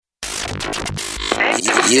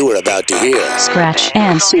You were about to hear Scratch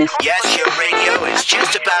and Sniff. Yes, your radio is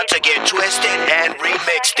just about to get twisted and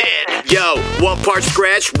remixed in. Yo, one part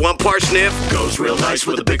scratch, one part sniff. Goes real nice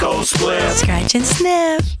with a big old split. Scratch and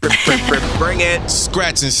Sniff. Bring it.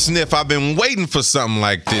 Scratch and Sniff. I've been waiting for something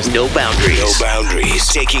like this. No boundaries. No boundaries.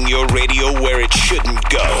 Taking your radio where it shouldn't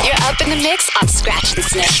go. You're up in the mix on Scratch and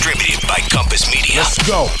Sniff. Distributed by Compass Media. Let's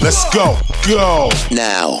go. Let's go. Go.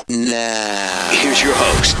 Now. Here's your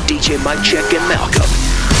host, DJ Mike Check and Malcolm.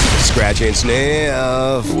 Scratch and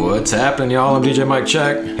Sniff. What's happening, y'all? I'm DJ Mike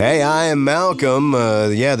Check. Hey, I am Malcolm.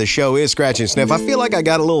 The show is Scratch and Sniff. I feel like I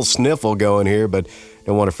got a little sniffle going here, but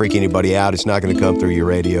don't want to freak anybody out. It's not going to come through your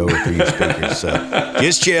radio or through your speakers. So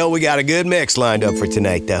just chill. We got a good mix lined up for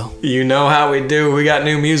tonight, though. You know how we do. We got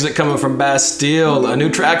new music coming from Bastille, a new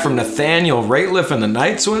track from Nathaniel Rateliff and the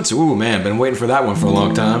Night Sweats. Ooh, man, been waiting for that one for a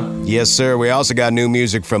long time. Yes, sir. We also got new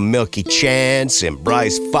music from Milky Chance and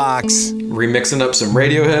Bryce Fox. Remixing up some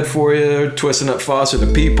Radiohead for you, twisting up Foster the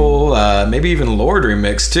People, maybe even Lord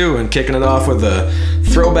remix too, and kicking it off with a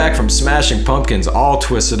throwback from Smashing Pumpkins, all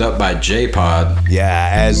twisted up by J-Pod. Yeah,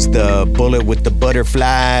 as the bullet with the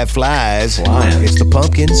butterfly flies, Flying. It's the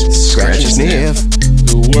Pumpkins. Scratch and Sniff.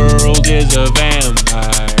 The world is a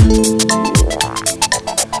vampire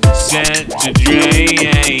sent to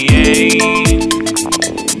drain.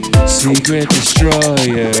 Secret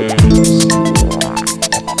destroyers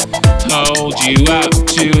hold you up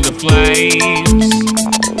to the flames.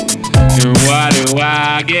 And what do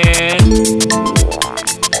I get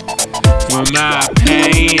for my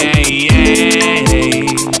pain?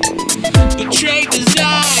 Betrayed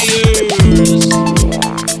desires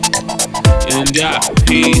and a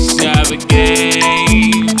piece of a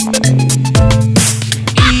game.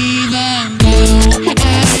 Even though I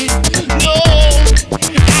know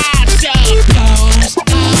I suppose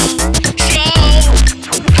I'll show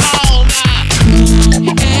all my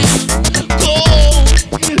and gold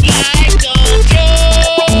like a joke.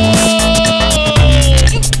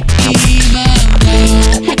 Even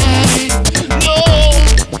though I know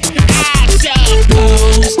I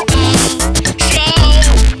suppose I'll show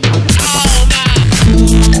all my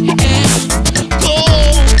and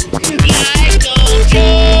gold like a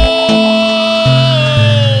joke.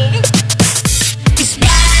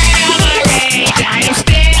 Despite all my rage, I am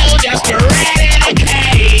still just a rat in a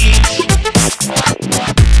cage.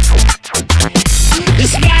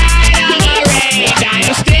 Despite all my rage, I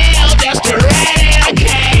am still just a rat in a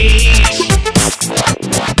cage.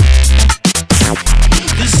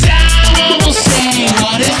 The someone will say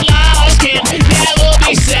what is lost can never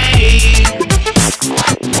be saved.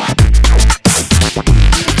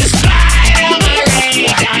 Despite all my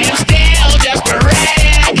rage, I am still just a rat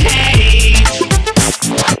in a cage.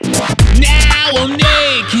 Now I'm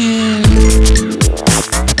naked,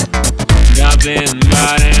 nothing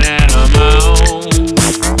but an animal.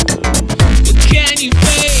 But can you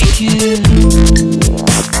fake it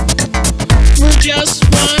for just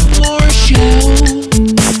one more show?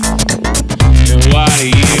 And what do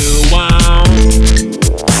you want?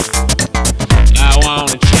 I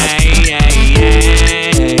wanna change.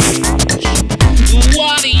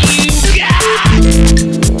 What do you got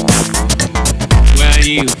when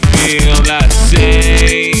you feel the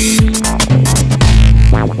same?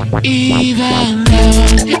 Even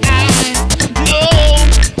though I know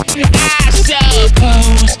I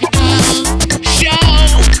suppose I'll show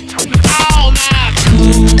all my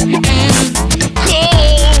cool and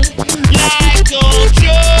cold like a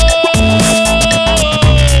joke.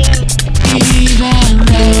 Even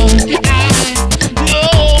though I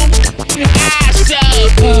know I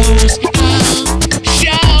suppose I'll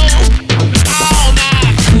show all my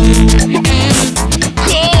cool and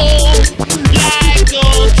cold like a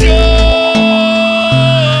joke.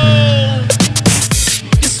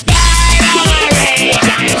 Despite all my rage,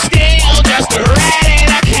 I am still just a rat in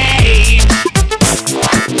a cage.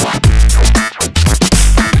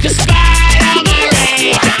 Despite all my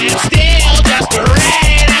rage, I am still just a rat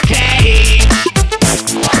in a cage.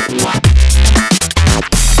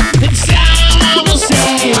 And someone will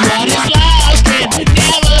say what is lost can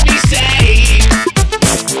never be saved.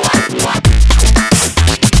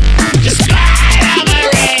 Despite all my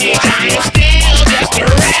rage, I am still just a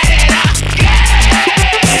rat in a cage.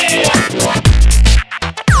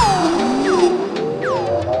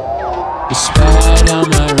 Despite all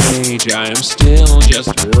my rage, I am still just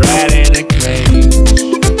a rat in a cage.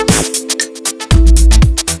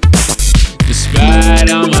 Despite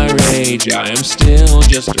all my rage, I am still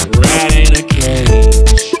just a rat in a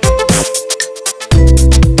cage.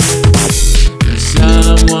 And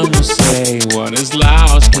someone will say what is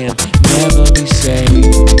lost can never be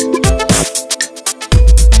saved.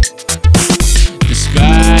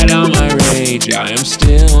 I am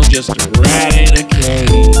still just a rat in a cage.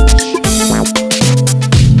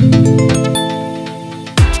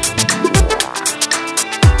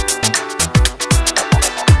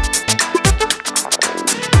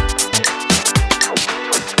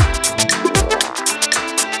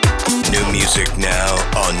 New music now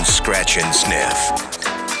on Scratch and Sniff.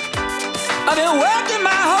 I've been working my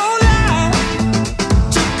whole life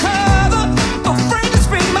to cover, afraid to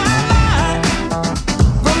speak my mind.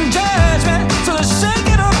 From judgment to the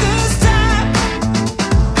shaking of this time.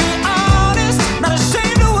 Be honest, not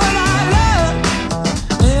ashamed of what I love.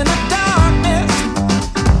 In the darkness,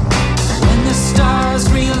 when the stars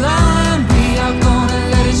realign, we are gonna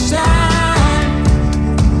let it shine.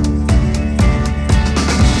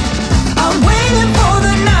 I'm waiting for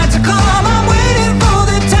the night to come. I'm waiting for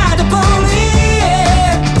the tide to pull me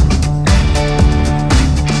in.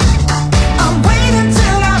 I'm waiting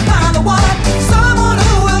till I find the one, someone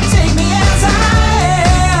who will take me as I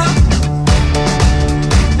am.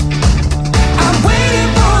 I'm waiting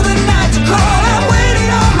for the night to call. I've waited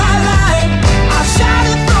all my life. I'll shout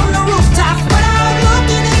it from the rooftops when I'm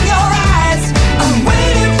looking in your eyes. I'm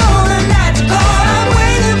waiting for the night to call. I'm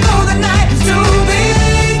waiting for the night to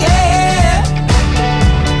begin.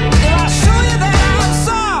 If I show you that I'm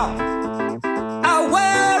soft, I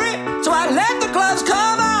wear it, so I let the gloves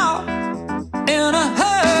come off. In a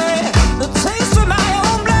hurry, the taste of my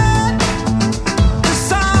own blood is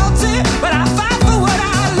salty, but I fight for what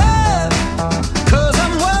I love. 'Cause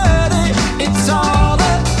I'm worthy, it's all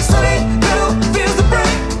the silly little fears to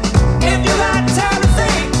break. If you got time to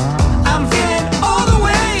think, I'm feeling all the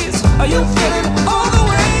ways. Are you feeling all the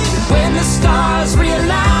ways? When the stars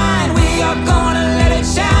realign, we are gonna let it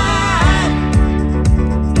shine.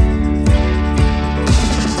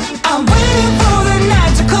 I'm waiting for the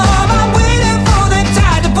night to come. I'm waiting for the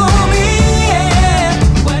tide to pull me in.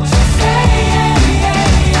 What you say?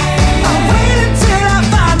 I'm waiting till I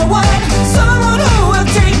find the one, someone who will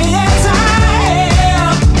take me as I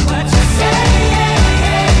am. What you say?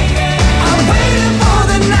 I'm waiting for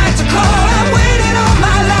the night to call. I've waited all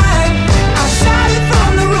my life. I'll shout it from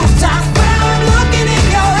the rooftops when I'm looking in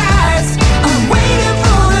your eyes. I'm waiting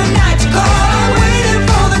for the night to call. I'm waiting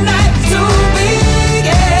for the night to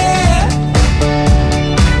begin.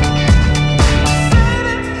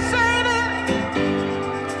 Save it,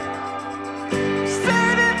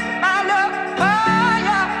 save it, my love, oh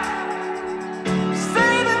yeah.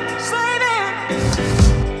 Save it, save it,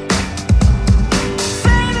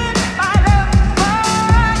 my love,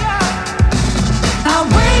 oh yeah. I'm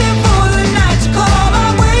waiting for the night to come.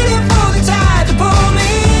 I'm waiting for the tide to pull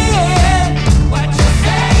me in. What you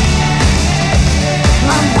say?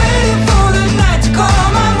 I'm waiting for the night to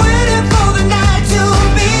come. I'm waiting for the night to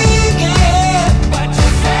begin. What you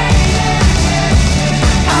say?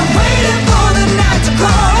 I'm waiting for the night to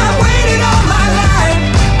come. I've waited all my life.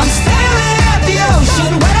 I'm staring at the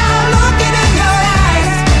ocean when I'm looking in your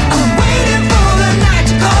eyes. I'm waiting for the night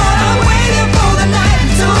to come. I'm waiting for the night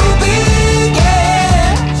to begin.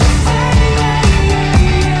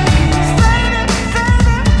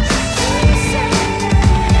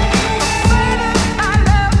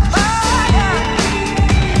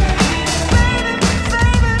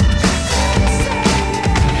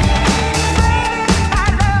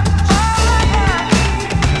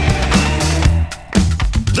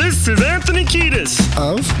 This is Anthony Kiedis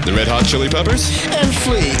of the Red Hot Chili Peppers and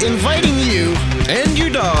Flea, inviting you and your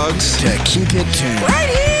dogs to keep it tuned. right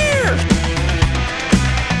here.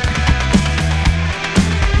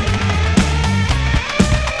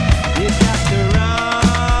 You got the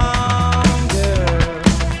wrong girl,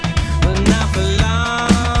 but not for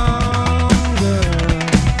long, girl.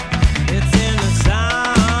 It's in the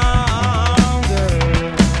song, girl.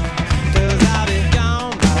 'Cause I'll be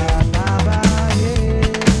gone, bye,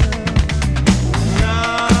 yeah.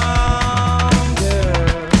 Wrong girl,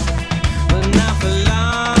 but not for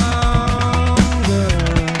long,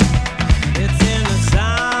 girl.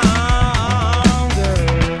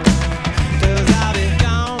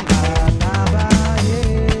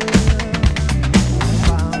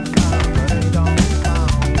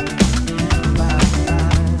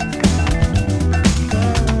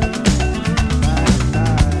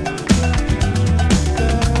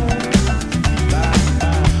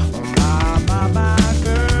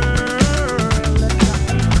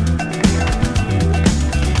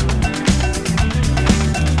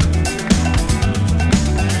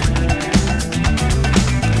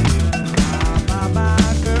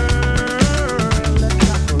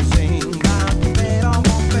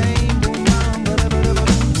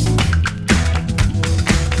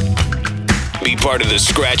 Be part of the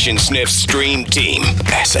Scratch and Sniff stream team.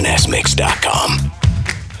 SNSMix.com.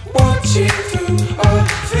 Watching through our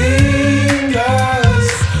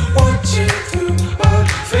fingers, watching through our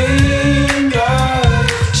fingers.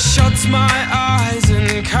 Shut my eyes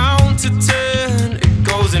and count to 10. It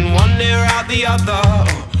goes in one ear out the other,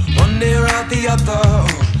 one ear out the other.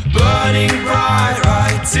 Burning bright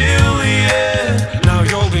right till the end. Now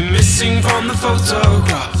you'll be missing from the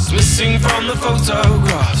photographs, missing from the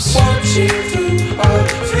photographs. Watching through our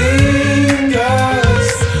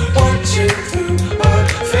fingers, watching through our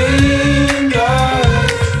fingers.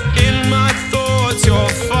 In my thoughts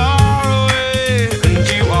you're far away, and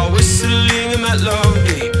you are whistling a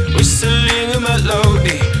melody, whistling a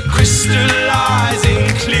melody, crystallizing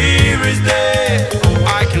clear as day. Oh,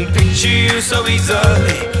 I can picture you so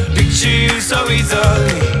easily, picture you so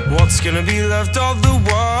easily. What's gonna be left of the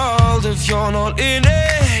world if you're not in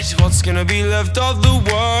it? What's gonna be left of the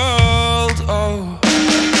world? Oh,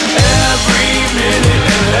 every minute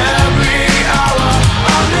and every hour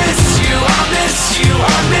I miss you, I miss you,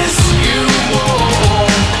 I miss you more.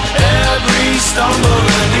 Every stumble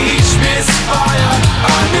and each misfire,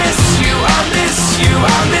 I miss you, I miss you,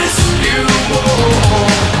 I miss you more.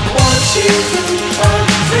 Watching through our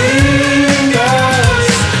fingers,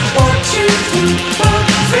 watching through our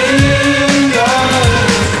fingers.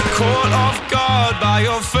 Caught off guard by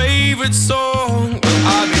your favorite song,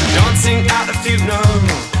 I've been dancing at the funeral,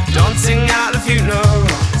 dancing at the funeral,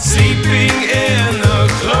 sleeping in the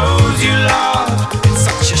clothes you love. It's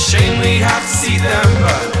such a shame we have to see them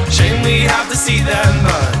burn, shame we have to see them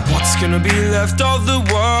burn. What's gonna be left of the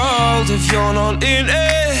world if you're not in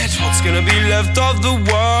it? What's gonna be left of the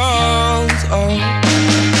world? Oh,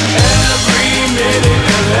 every minute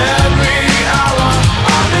and every hour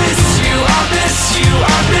I miss you, I miss you,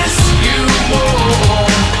 I miss you more.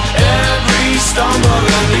 Every stumble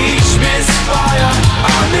and each misfire,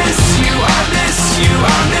 I miss you, I miss you,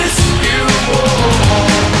 I miss you more.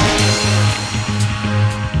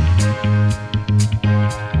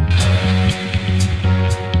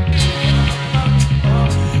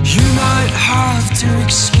 You might have to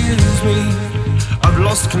excuse me, I've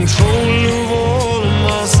lost control of all of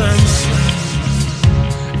my senses.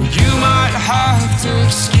 You might have to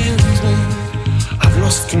excuse me, I've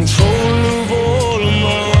lost control of all of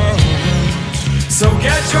my words. So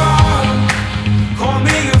get drunk, call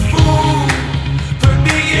me a fool, put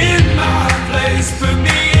me in my place, put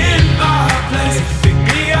me in my place. Pick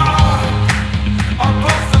me up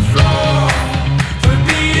off the floor, put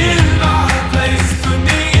me in my place, put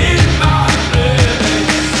me in my place.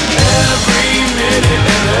 Every minute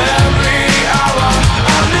and every hour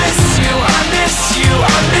I miss you, I miss you,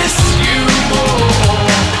 I miss you more.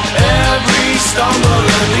 Every stumble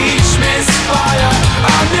and each misfire,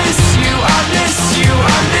 I miss you, I miss you,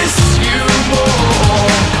 I miss you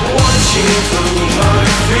more. Watching through my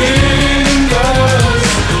fingers,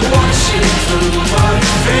 watching through my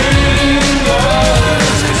fingers.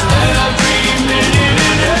 'Cause every minute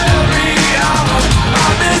and every hour I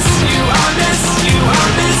miss you, I miss you, I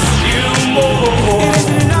miss you more. It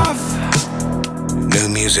isn't enough. New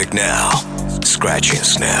music now. Scratch and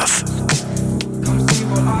Sniff.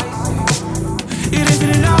 It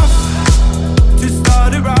isn't enough to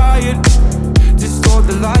start a riot, distort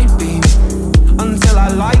the light beam until I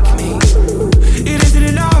like me. It isn't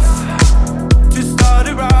enough to start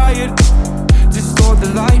a riot, distort the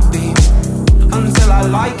light beam until I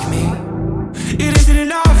like me. It isn't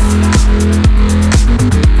enough.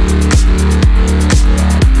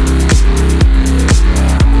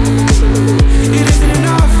 It isn't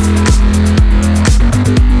enough.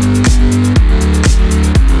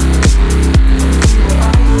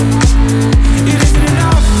 It isn't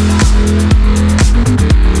enough.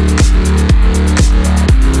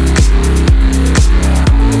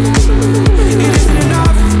 It isn't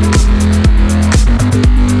enough.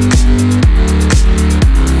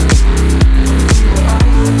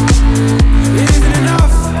 It isn't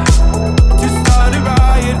enough to start a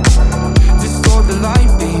riot, distort the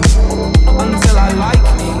light beam until I like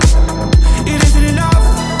me. It isn't enough.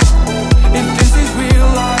 If this is real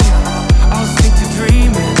life, I'll stick to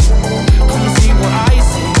dreaming. Come see what I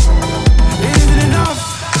see. It isn't enough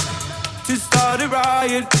to start a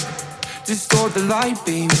riot, distort the light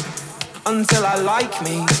beam until I like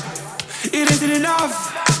me. It isn't enough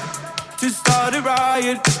to start a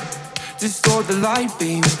riot, distort the light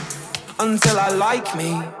beam until I like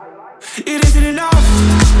me. It isn't enough.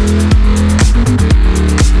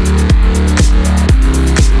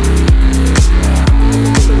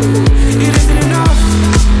 It isn't enough.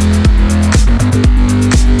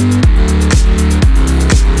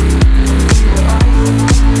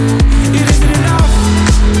 It isn't enough.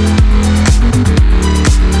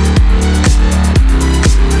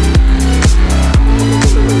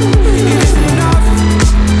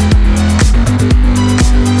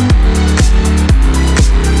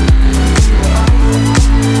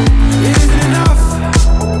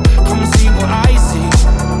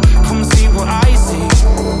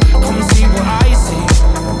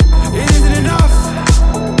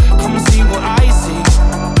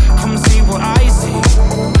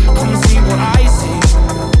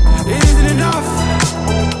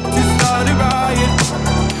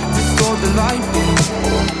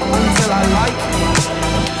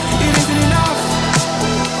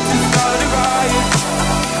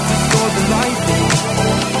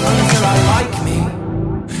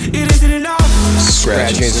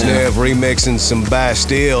 Scratch and Sniff remixing some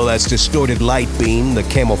Bastille. That's Distorted Light Beam, the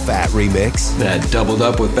Camel Fat remix. That doubled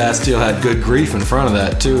up with Bastille had Good Grief in front of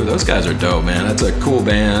that too. Those guys are dope, man. That's a cool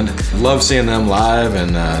band. Love seeing them live,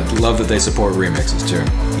 and love that they support remixes too.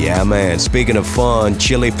 Yeah, man. Speaking of fun,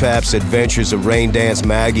 Chili Pep's Adventures of Rain Dance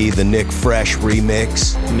Maggie, the Nick Fresh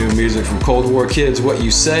remix. New music from Cold War Kids, What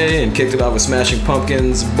You Say, and kicked it off with Smashing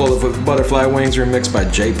Pumpkins, Bullet with Butterfly Wings remixed by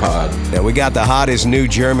J-Pod. Now, we got the hottest new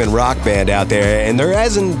German rock band out there, and there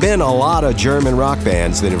hasn't been a lot of German rock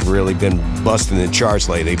bands that have really been busting the charts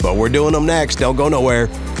lately, but we're doing them next. Don't go nowhere.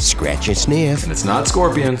 Scratch and Sniff. And it's not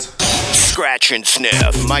Scorpions. Scratch and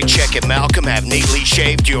Sniff. Mike Check and Malcolm have neatly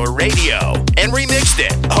shaved your radio and remixed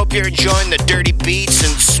it. I hope you're enjoying the dirty beats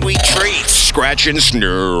and sweet treats. Scratch and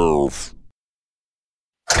Sniff.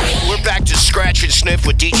 We're back to Scratch and Sniff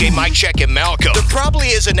with DJ Mike Check and Malcolm. There probably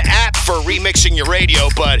is an app for remixing your radio,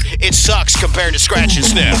 but it sucks compared to Scratch and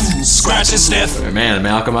Sniff. Scratch and Sniff. Man,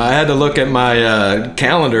 Malcolm, I had to look at my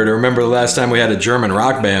calendar to remember the last time we had a German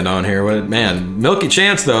rock band on here. Man, Milky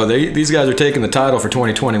Chance, though, these guys are taking the title for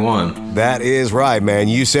 2021. That is right, man.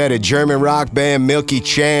 You said it. German rock band Milky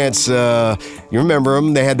Chance. You remember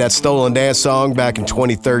them? They had that Stolen Dance song back in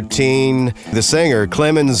 2013. The singer,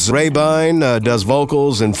 Clemens Rabine, does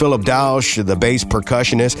vocals, and Philip Dausch, the bass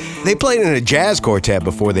percussionist. They played in a jazz quartet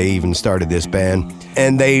before they even started this band.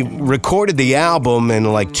 And they recorded the album in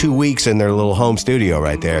like 2 weeks in their little home studio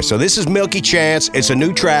right there. So this is Milky Chance. It's a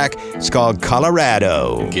new track. It's called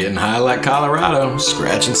Colorado. Getting high like Colorado.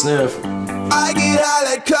 Scratch and Sniff. I get high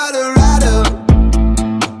like Colorado.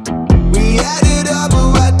 We had it all,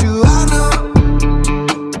 but what do I know?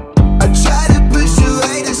 I try to push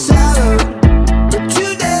away the sorrow, but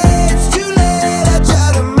today it's too late. I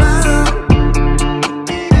try tomorrow.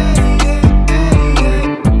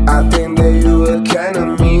 I think that you were kinda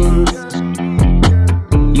mean.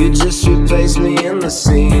 You just replaced me in the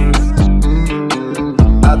scene.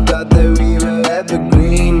 I thought that we were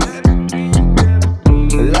evergreen,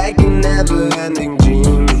 like a never-ending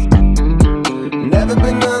dream. Never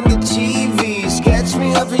been on the TV. Sketch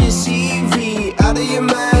me up for your CV. Out of your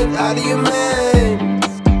mind, out of your mind.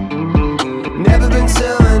 Never been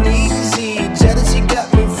so uneasy. Jealousy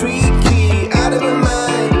got me freaky. Out of my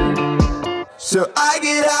mind. So I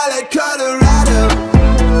get high like Colorado.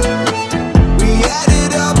 We had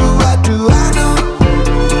it all, but what do I know?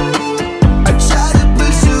 I try to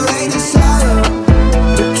push away the sorrow,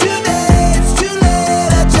 but today it's too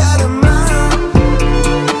late. I try tomorrow.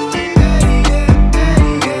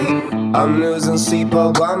 I'm losing sleep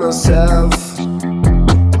all by myself.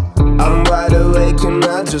 I'm wide awake and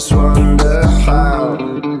I just wonder how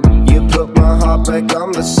you put my heart back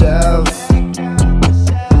on the shelf.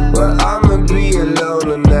 Well, I'ma be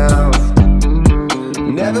alone now.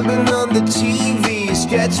 Never been on the TV.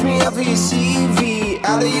 Sketch me up for your CV.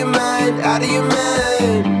 Out of your mind, out of your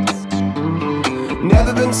mind.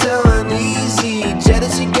 Never been so uneasy.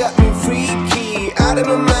 Jealousy got me freaky. Out of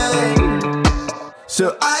my mind.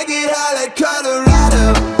 So I get high like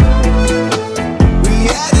Colorado. We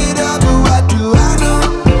had it all, but what do I know?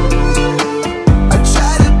 I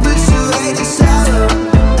try to push away the sorrow,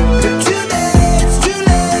 but today it's too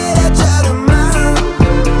late. I try tomorrow.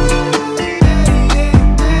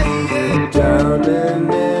 Drowning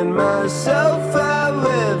in my sofa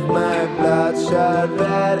with my bloodshot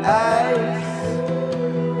red eyes,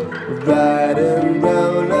 riding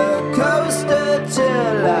roller coaster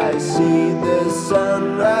till I see the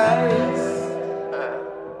sunrise.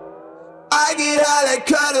 I get high like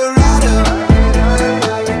Colorado.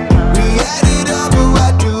 We had it all, but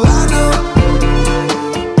what do I know?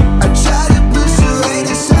 I try to push away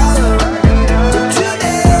the sorrow, but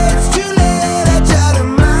today it's too late. I try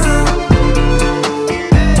tomorrow.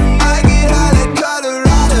 I get high like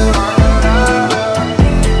Colorado.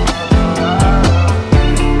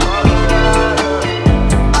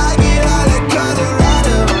 I get high like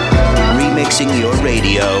Colorado. Remixing your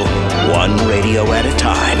radio, one radio at a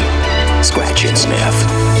time. Scratch and Sniff.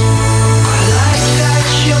 Like that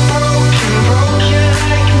you're broken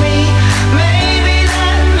like me. Maybe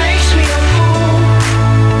that makes me a fool.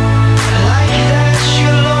 Like that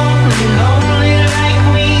you're lonely like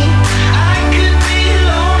me. I could be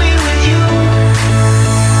lonely with you.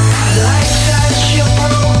 Like that you're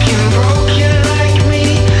broken like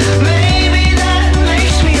me. Maybe that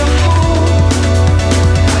makes me a fool.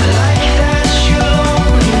 Like that you're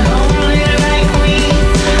lonely like me.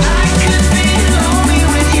 I could be lonely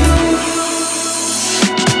with you.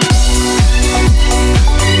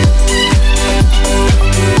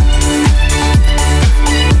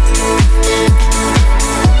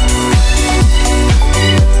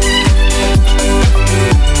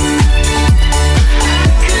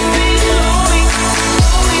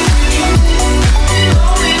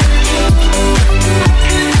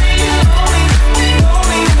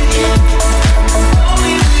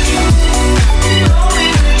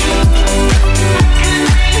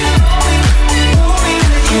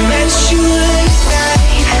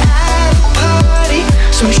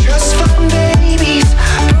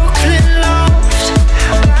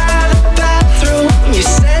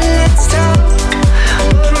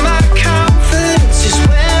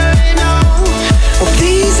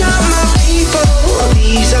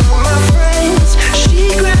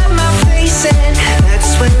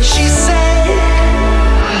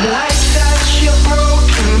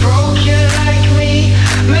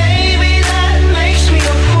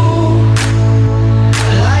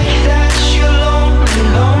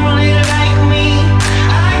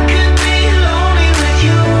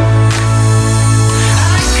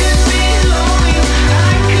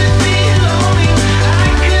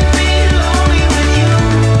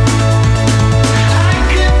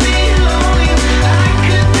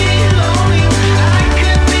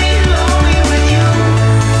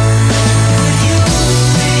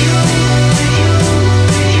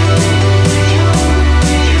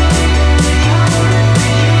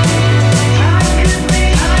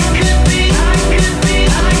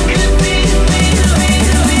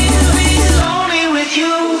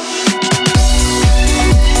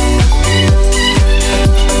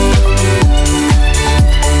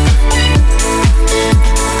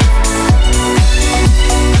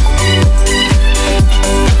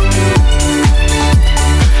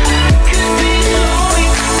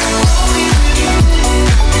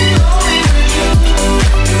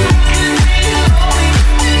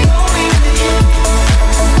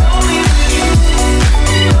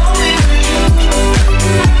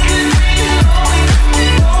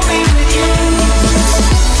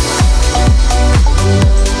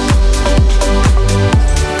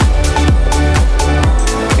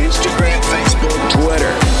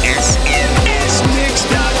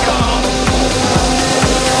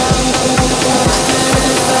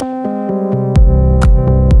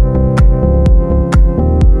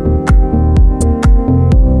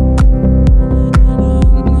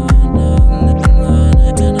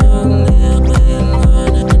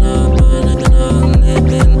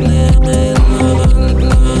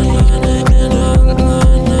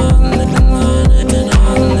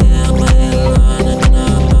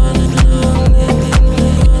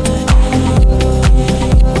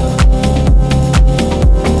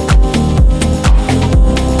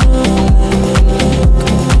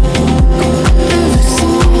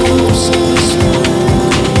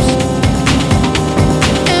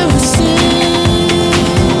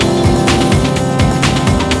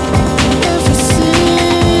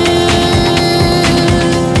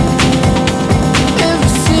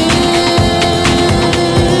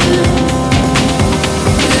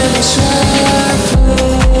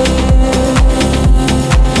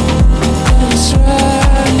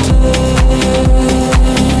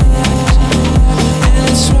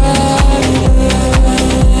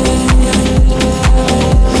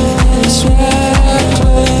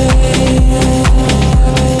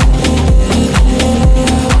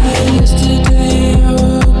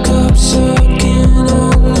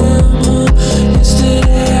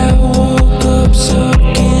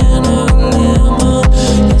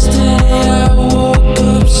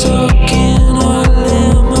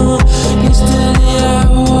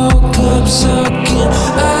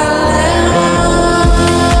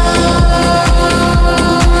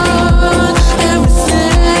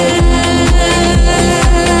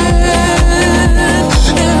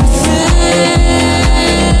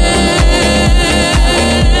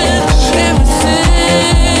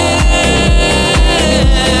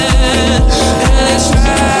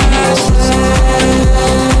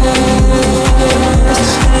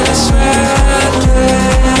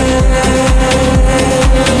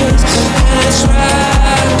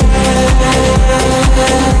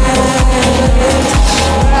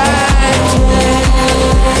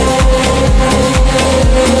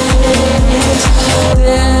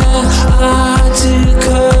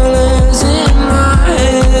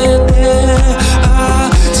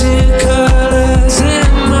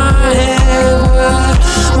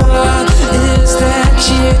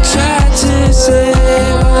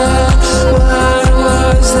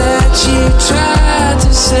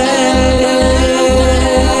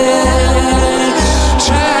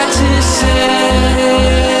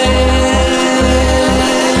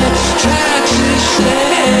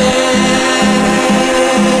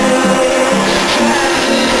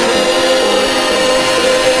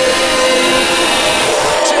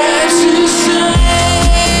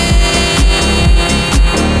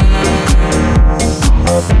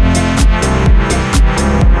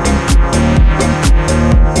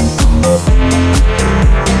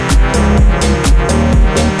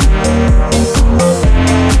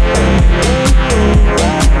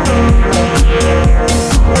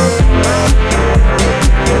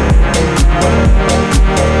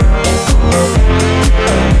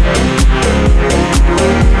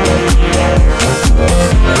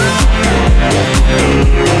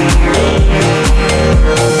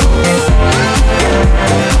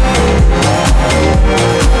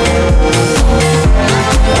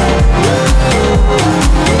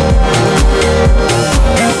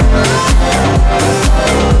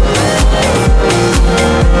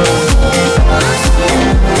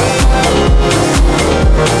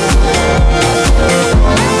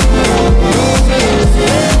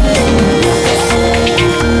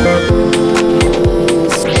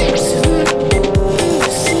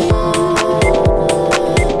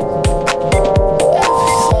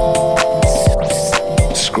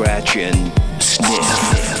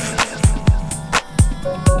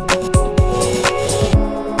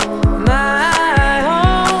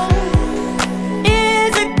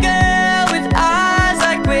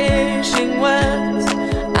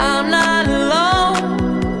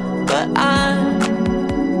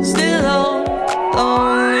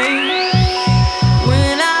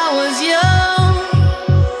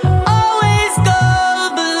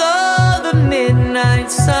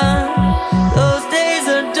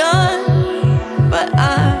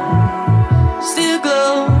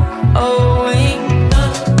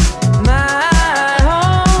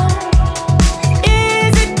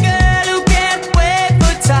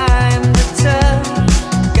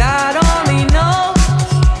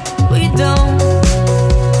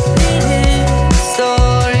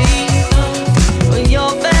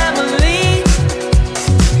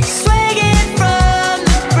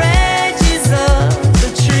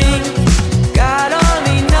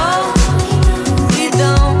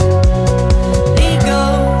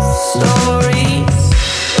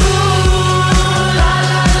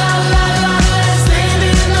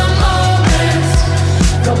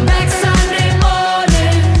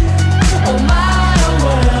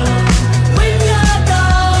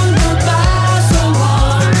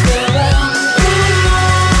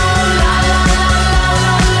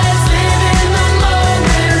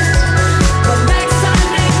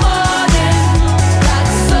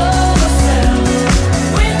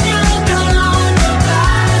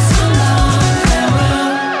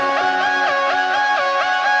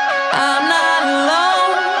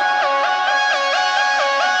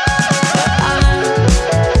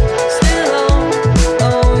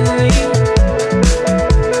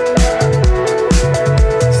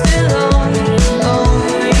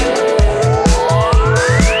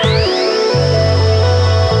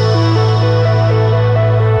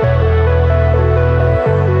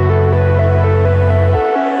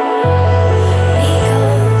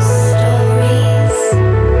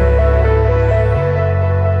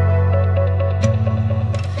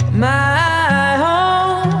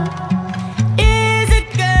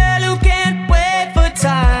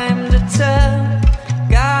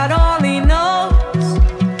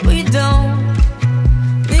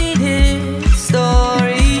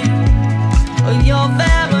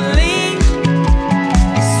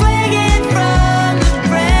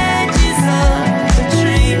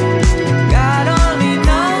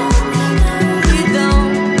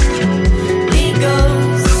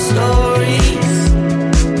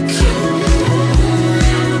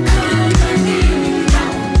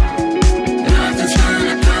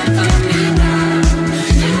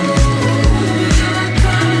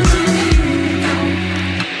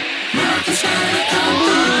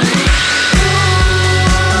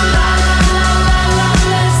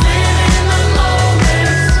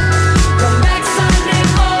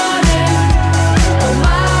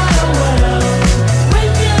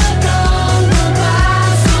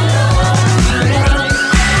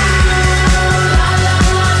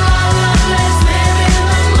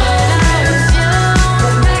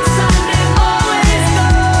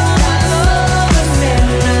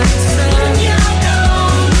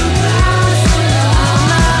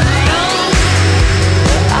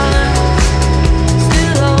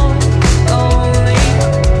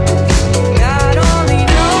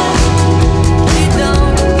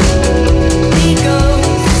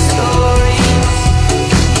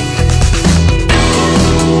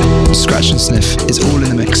 Scratch and Sniff is all in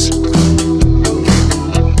the mix.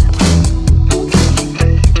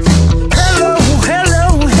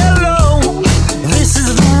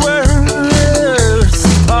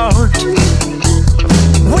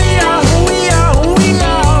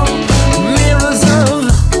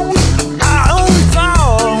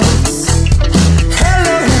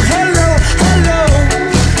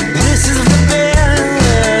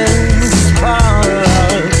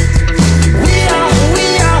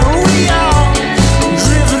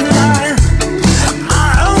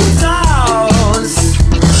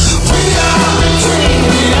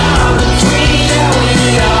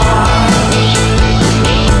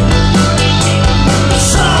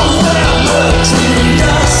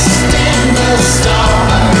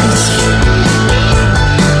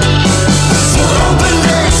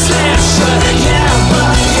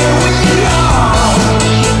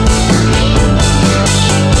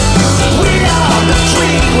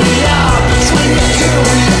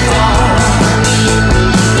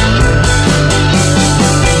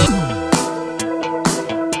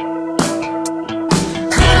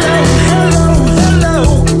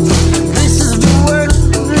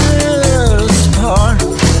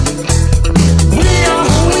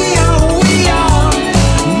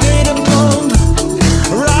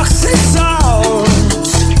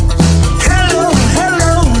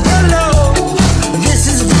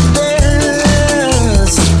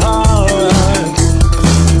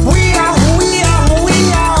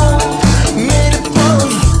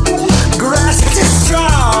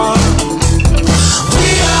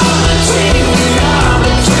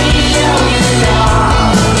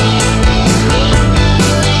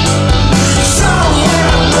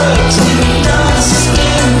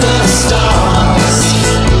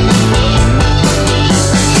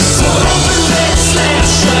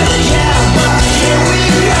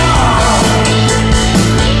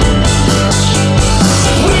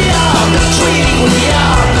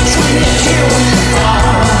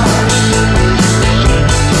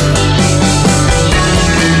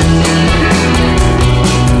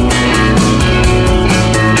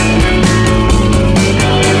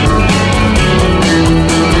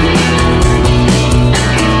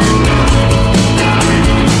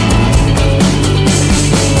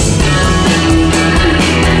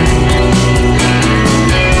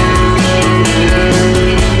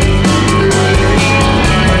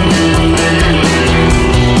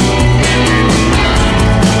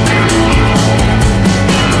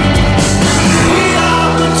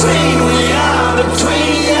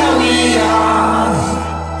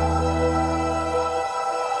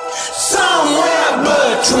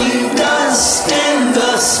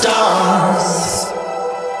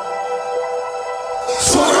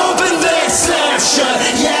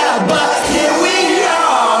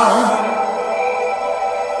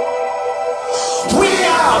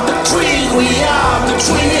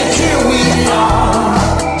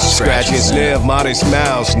 Scratch and Sniff, Modest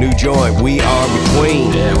Mouse, new joint, We Are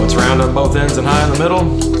Between. Yeah, what's round on both ends and high in the middle?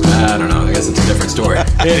 I don't know. I guess it's a different story.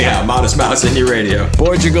 Anyhow, Modest Mouse Indie Radio.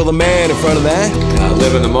 Portugal the Man in front of that.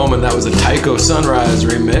 Live in the Moment. That was a Tycho Sunrise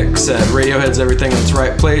remix at Radiohead's Everything in Its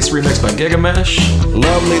Right Place, remixed by Gigamesh.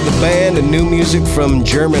 Lovely the Band and new music from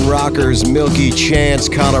German rockers Milky Chance,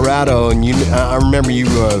 Colorado. And I remember you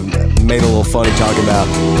made a little funny talking about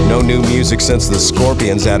no new music since the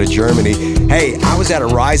Scorpions out of Germany. Hey, I was at a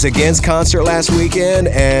Rise Against concert last weekend,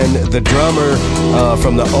 and the drummer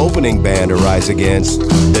from the opening band of Rise Against,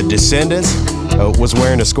 The Descendants, was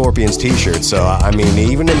wearing a Scorpions t-shirt. So, I mean,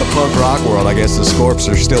 even in the punk rock world, I guess the Scorps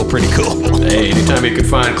are still pretty cool. Hey, anytime you can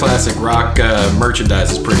find classic rock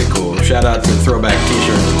merchandise is pretty cool. Shout out to Throwback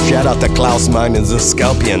t-shirts. Shout out to Klaus Meine and the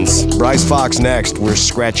Scorpions. Bryce Fox next. We're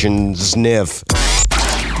scratching Sniff.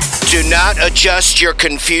 Do not adjust your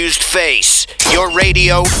confused face. Your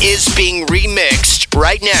radio is being remixed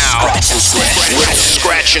right now. Scratch and Sniff. With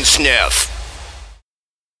Scratch and Sniff.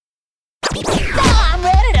 I'm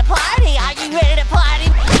ready to party. Are you ready to party?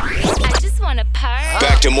 I just want to party.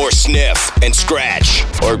 Back to more Sniff and Scratch.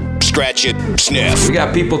 Or Scratch it, Sniff. We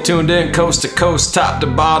got people tuned in coast to coast, top to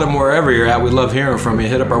bottom, wherever you're at. We love hearing from you.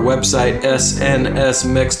 Hit up our website,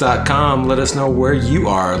 snsmix.com. Let us know where you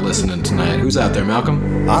are listening tonight. Who's out there,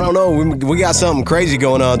 Malcolm? I don't know. We got something crazy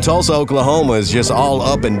going on. Tulsa, Oklahoma is just all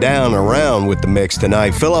up and down around with the mix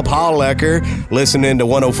tonight. Philip Hallecker listening to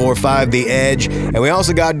 104.5 The Edge. And we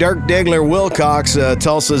also got Dirk Diggler Wilcox,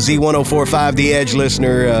 Tulsa Z104.5 The Edge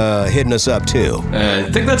listener, hitting us up too. I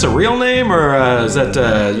think that's a real name, or is that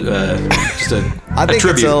just I think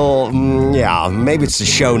tribute? It's maybe it's a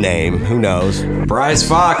show name. Who knows? Bryce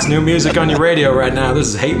Fox, new music on your radio right now. This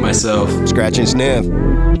is Hate Myself. Scratch and Sniff.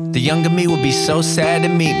 The younger me would be so sad to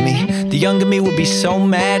meet me. The younger me would be so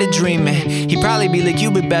mad at dreaming. He'd probably be like,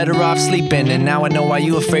 you be better off sleeping. And now I know why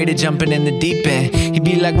you afraid of jumping in the deep end. He'd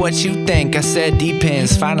be like, what you think? I said,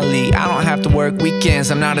 depends. Finally, I don't have to work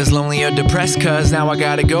weekends. I'm not as lonely or depressed, cause now I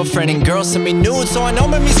got a girlfriend and girls send me nudes, so I know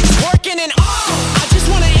my music's working. And I just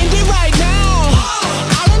wanna end it right now.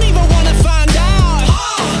 I don't even wanna find out.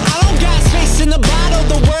 I don't got space in the bottle.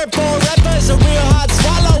 The word forever is a real hard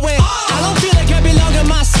swallowing. I don't feel like I belong in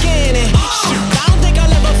my skin. And I don't think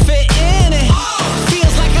I'll ever fit in it.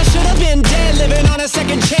 Feels like I should have been dead, living on a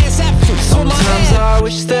second chance after so much. Sometimes I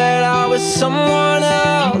wish that I was someone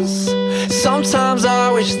else. Sometimes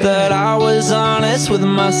I wish that I was honest with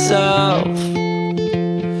myself.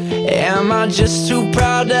 Am I just too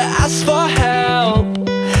proud to ask for help?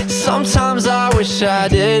 Sometimes I wish I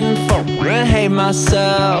didn't fucking hate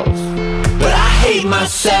myself. But I hate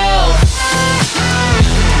myself.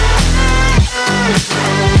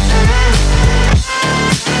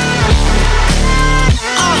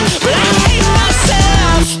 But I hate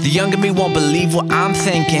myself. The younger me won't believe what I'm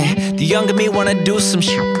thinking. The younger me wanna do some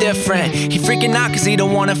shit different. He freaking out cause he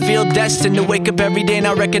don't wanna feel destined to wake up every day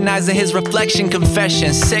not recognizing his reflection.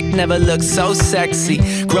 Confession, sick never looked so sexy.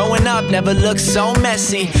 Growing up never looked so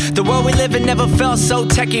messy. The world we live in never felt so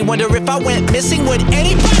techie. Wonder if I went missing, would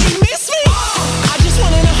anybody miss me? I just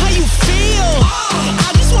wanna know how you feel.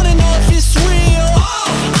 I just wanna know if it's real.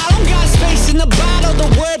 I don't got space in the bottle. The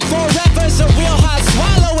word forever is a real hard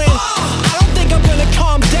swallowing. I don't think I'm gonna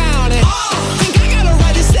calm down and think I gotta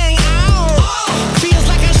write this thing out. Feels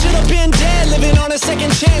like I should have been dead, living on a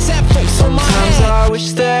second chance at folks on my head. Sometimes I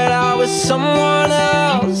wish that I was someone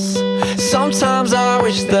else. Sometimes I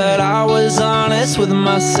wish that I was honest with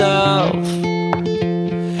myself.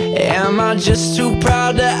 Am I just too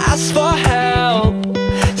proud to ask for help?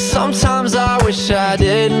 Sometimes I wish I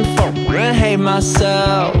didn't fucking hate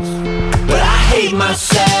myself. But I hate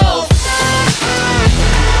myself.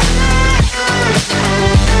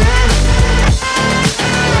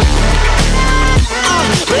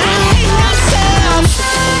 But I hate myself.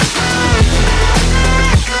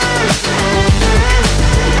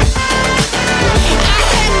 I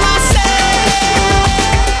hate myself.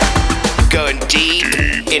 Going deep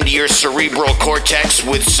into your cerebral cortex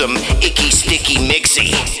with some icky sticky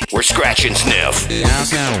mixy. We're scratching sniff.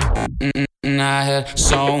 I had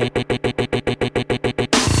so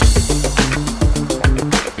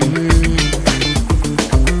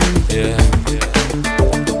yeah.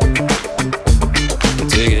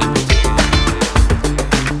 Dig it.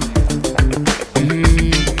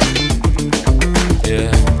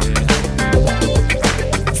 Yeah.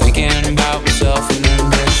 Thinking about myself and then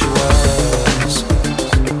there she was.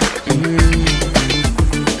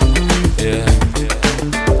 Yeah.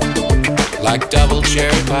 Like double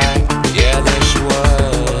cherry pie. Yeah, there she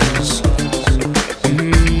was.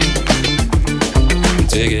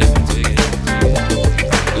 Dig it.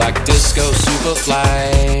 Like disco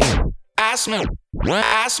superfly. I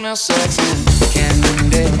smell sex and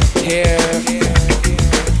candy here.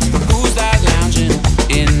 Who's that lounging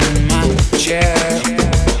in my chair?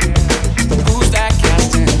 Who's that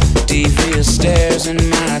casting devious stares in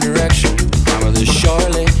my direction? Mama, this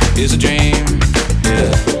surely is a dream.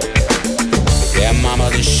 Yeah, mama,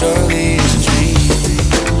 this surely is a dream.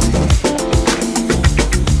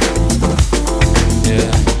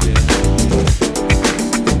 Yeah.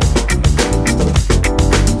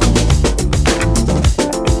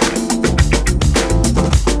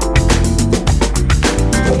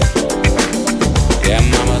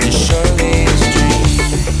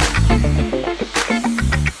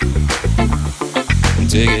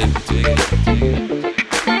 Dig it.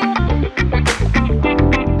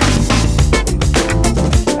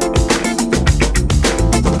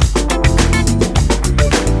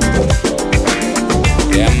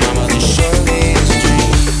 Yeah, mama, this surely is a dream.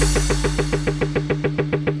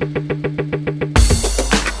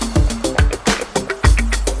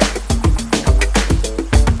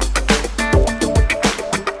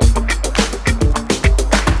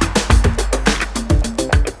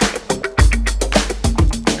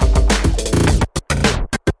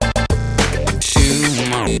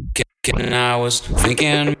 And I was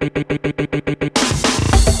thinking,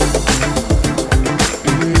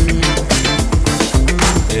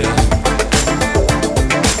 yeah,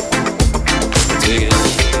 dig it.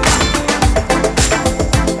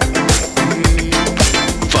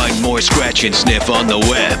 Find more Scratch and Sniff on the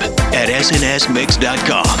web at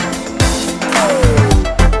snsmix.com.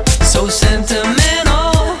 So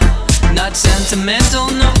sentimental, not sentimental,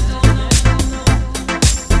 no.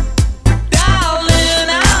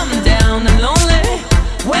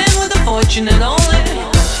 Fortunate only,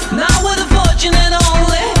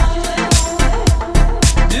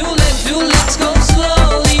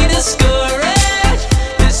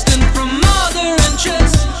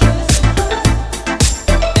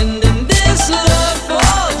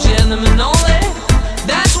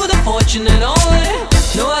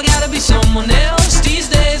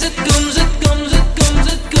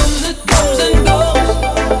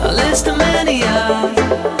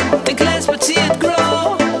 but see it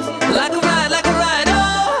grow. Like a ride,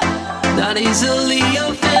 oh. Not easily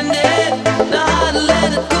offended, not hard to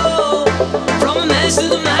let it go. From a mess to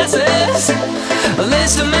the masses,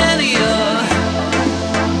 there's so many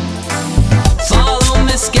follow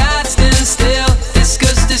misguided, stand still,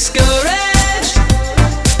 discouraged.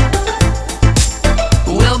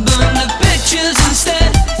 We'll burn the pictures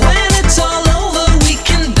instead. When it's all over, we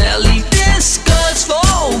can barely discuss for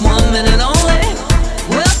 1 minute only.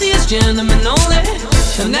 Wealthiest gentlemen only.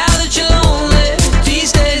 And now that you're lonely,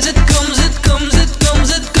 these days it comes and goes.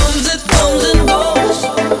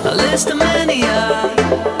 A list of mania.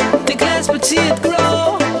 Think less but see it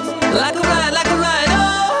grow. Like a ride,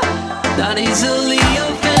 oh. Not easily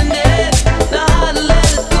offended, not hard to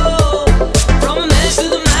let it go. From a mess to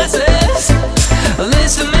the masses, a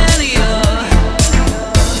list of mania.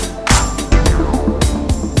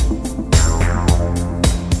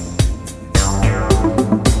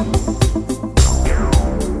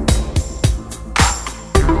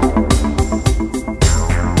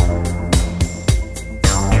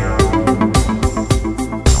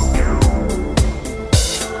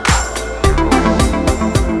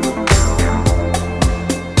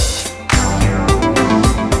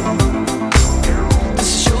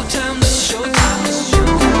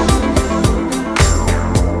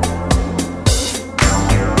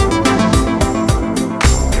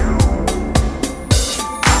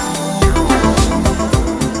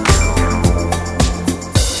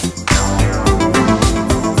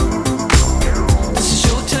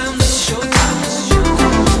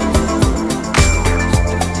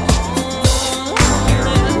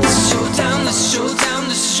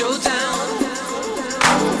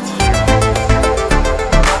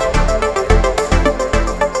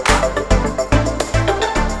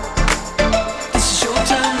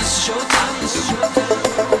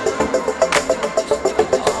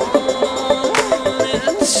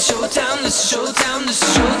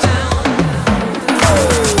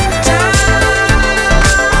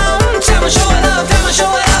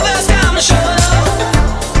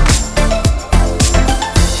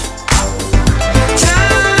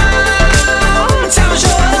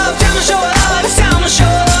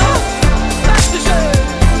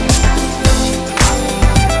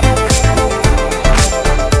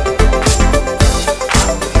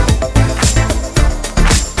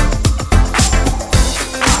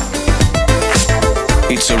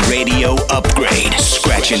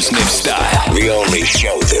 and Sniff style. The only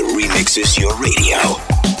show that remixes your radio.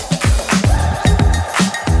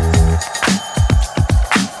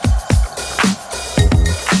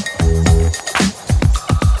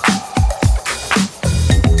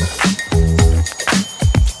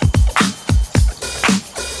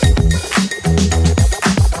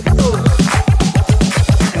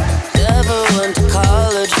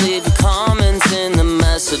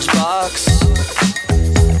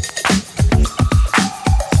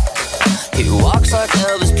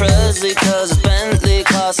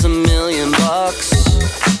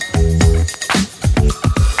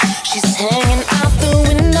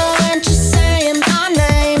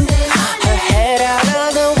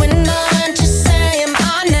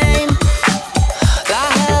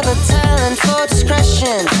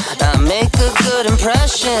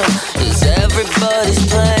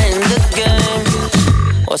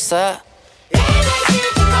 What's that?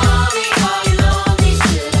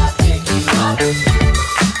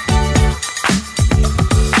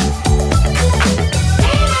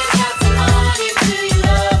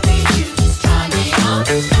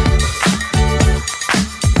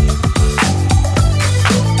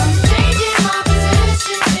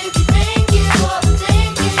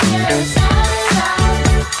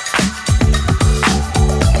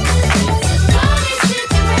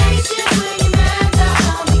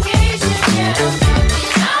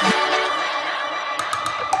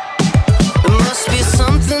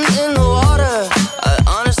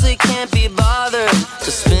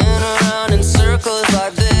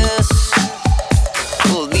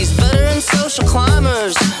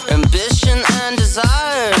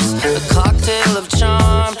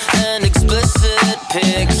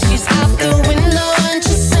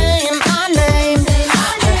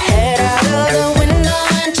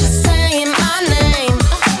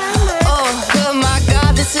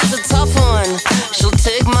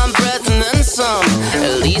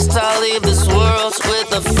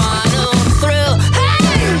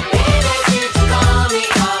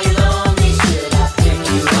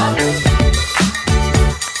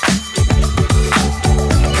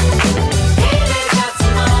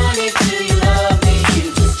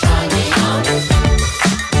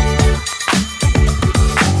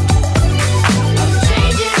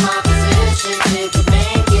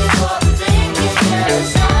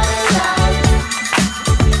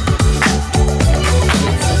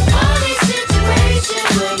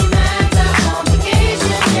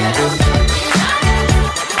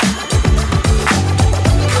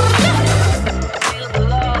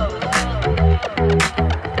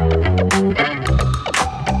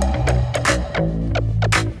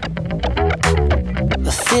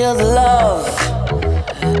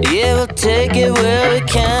 where we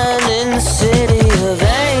can in the city of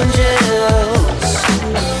angels.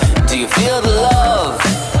 Do you feel the love?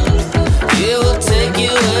 It will take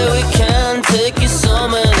you where we can, take you so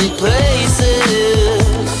many places.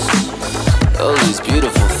 Oh, these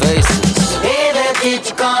beautiful faces. Hey there, did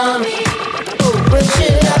you call me? When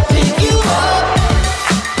should I pick you up?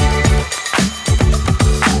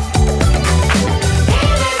 Hey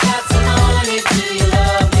there, got some money, do you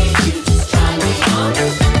love me? You just try me on.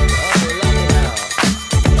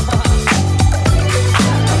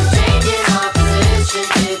 I'm changing my position if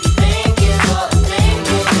you're thinking what I'm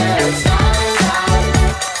thinking, yeah, it's not right.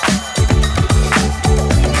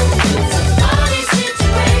 It's a funny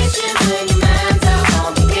situation when your man's out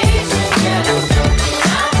on vacation, yeah, I'm looking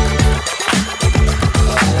out.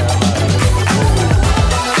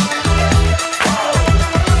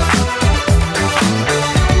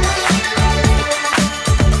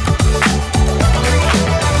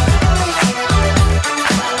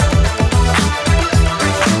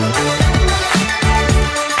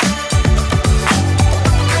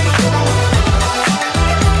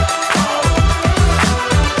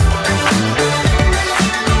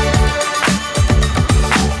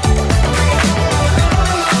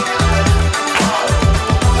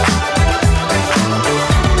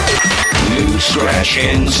 New Scratch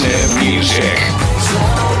and Sniff music.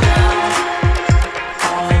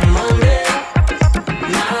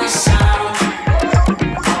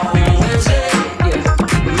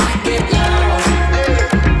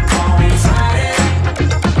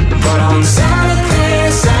 But on Saturday,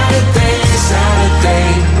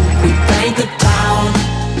 we paint the town.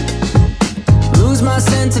 Lose my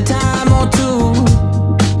sense of time or two.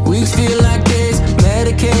 Weeks feel like days,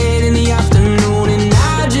 Medicaid in the afternoon. And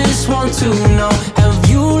I just want to know, have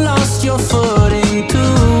you lost your footing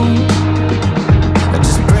too? I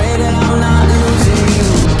just pray that I'm not losing you.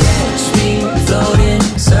 Catch me floating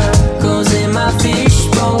circles in my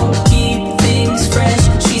fishbowl. Keep things fresh.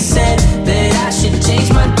 She said that I should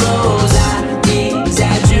change my clothes. I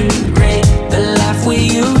exaggerate the life we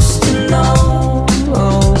used to know.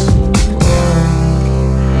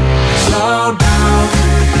 Slow down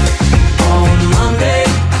on Monday,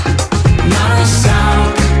 not a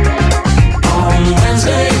sound. On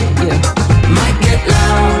Wednesday, might get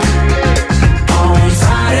loud. On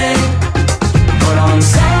Friday, but on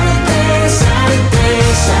Saturday,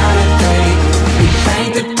 we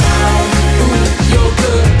paint the town. Ooh, you're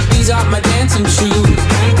good. These are my dancing shoes.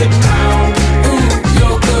 Paint the town. Ooh,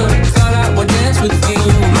 you're good. Thought I would dance with you.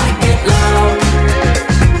 Might get loud.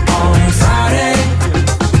 On Friday,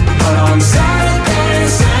 but on Saturday,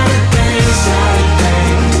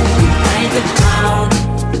 we paint the town.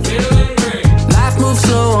 Feeling great. Life moves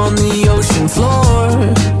slow on the ocean floor.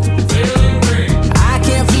 Feeling great. I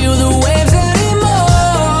can't feel the waves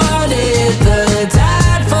anymore. Did the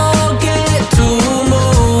tide forget to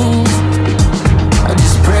move? I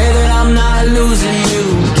just pray that I'm not losing you.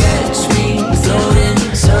 Catch me floating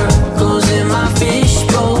circles in my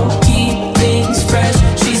fishbowl. Keep things fresh.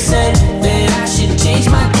 She said that I should change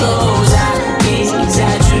my clothes. I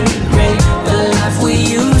exaggerate the life we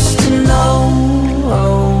used to know.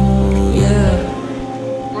 Oh, yeah.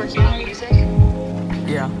 Working on music?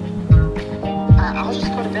 Yeah. I'll just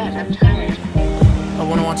go to bed. I'm tired. I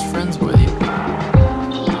want to watch Friends with you.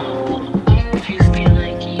 If you feel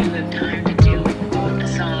like you have time to do a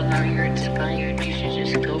song or you're inspired, you should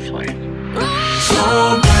just go for it.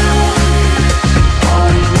 Slow down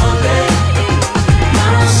on Monday,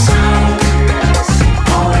 not a sound.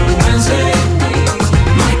 On Wednesday,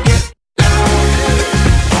 might get loud.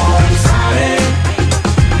 On Friday,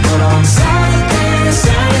 but on Saturday,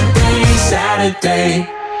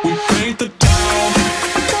 we paint the town.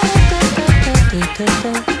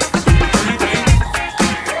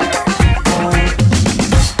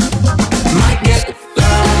 Might get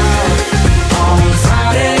loud on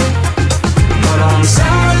Friday, but on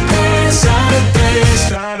Saturday.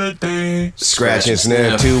 Scratch and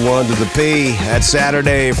Sniff 2-1 to the P. That's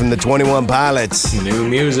Saturday from the 21 Pilots. New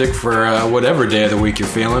music for whatever day of the week you're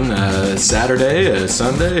feeling. Saturday, a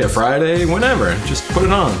Sunday, a Friday, whenever. Just put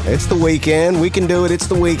it on. It's the weekend. We can do it. It's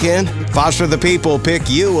the weekend. Foster the People pick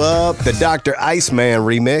you up. The Dr. Iceman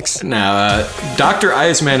remix. Now, Dr.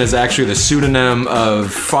 Iceman is actually the pseudonym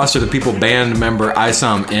of Foster the People band member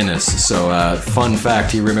Isam Innis. So, fun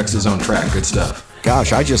fact, he remixed his own track. Good stuff.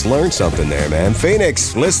 Gosh, I just learned something there, man.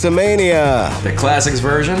 Phoenix, Listomania. The Classics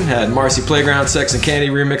version had Marcy Playground Sex and Candy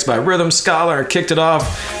remixed by Rhythm Scholar and kicked it off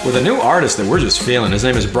with a new artist that we're just feeling. His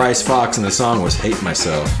name is Bryce Fox and the song was Hate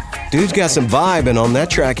Myself. Dude's got some vibe, and on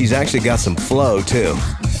that track, he's actually got some flow, too.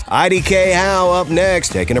 IDK How up next,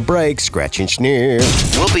 taking a break, Scratch and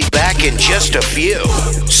Sniff. We'll be back in just a few.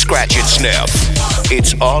 Scratch and Sniff.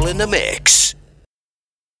 It's all in the mix.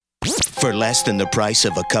 For less than the price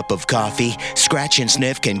of a cup of coffee, Scratch and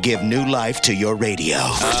Sniff can give new life to your radio.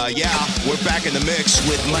 Yeah, we're back in the mix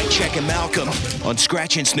With Mike Check and Malcolm on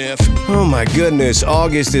Scratch and Sniff. Oh my goodness,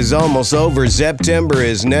 August is almost over, September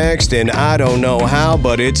is next, and I don't know how,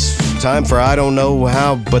 but it's time for I don't know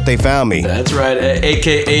how, but they found me. That's right,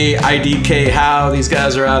 AKA IDK How. These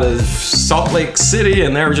guys are out of Salt Lake City,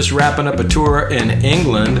 and they're just wrapping up a tour in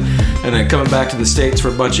England, and then coming back to the States for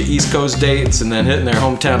a bunch of East Coast dates, and then hitting their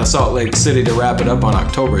hometown of Salt Lake City to wrap it up on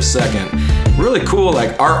October 2nd. Really cool,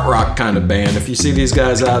 like art rock kind of band. If you see these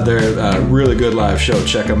guys out there, really good live show.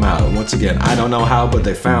 Check them out. Once again, I don't know how, but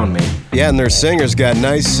they found me. Yeah, and their singer's got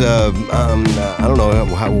nice, I don't know,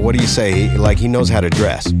 what do you say? He knows how to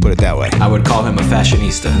dress, put it that way. I would call him a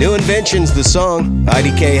fashionista. New Inventions, the song.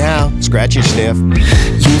 IDK How, Scratch and Sniff.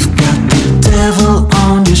 You've got the devil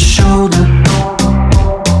on your shoulder.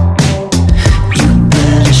 You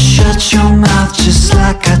better shut your mouth just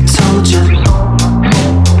like I told you.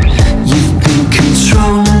 You've been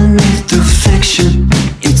controlling me through fiction.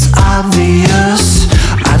 It's obvious.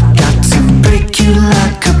 I've got to break you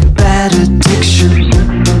like a bad addiction.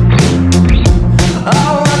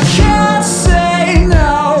 Oh, I can't say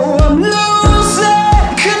no. I'm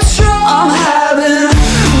losing control. I'm having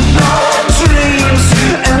bad dreams,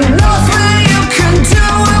 and nothing you can do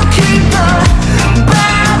will keep the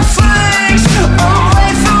bad things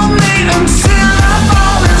away from me until I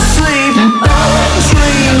fall asleep. Bad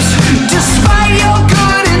dreams, despite your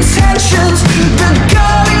good intentions, the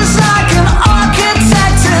God is like an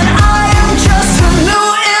architect, and I am just a new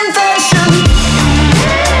invention.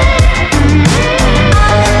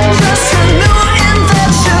 I am just a new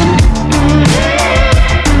invention.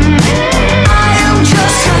 I am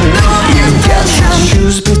just a new invention.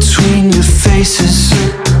 Choose between your faces.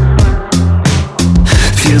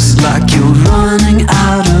 Feels like you're running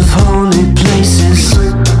out of holy places.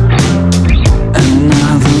 And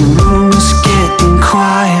now the room is getting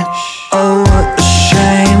quiet. Oh, what a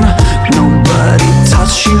shame. Nobody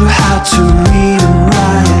taught you how to read and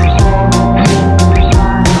write.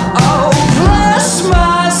 Oh, bless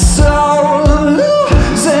my soul, I'm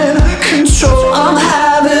losing control. I'm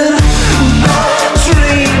having bad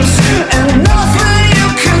dreams, and nothing you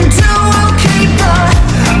can do will keep the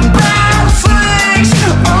bad things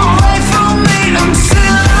away from me until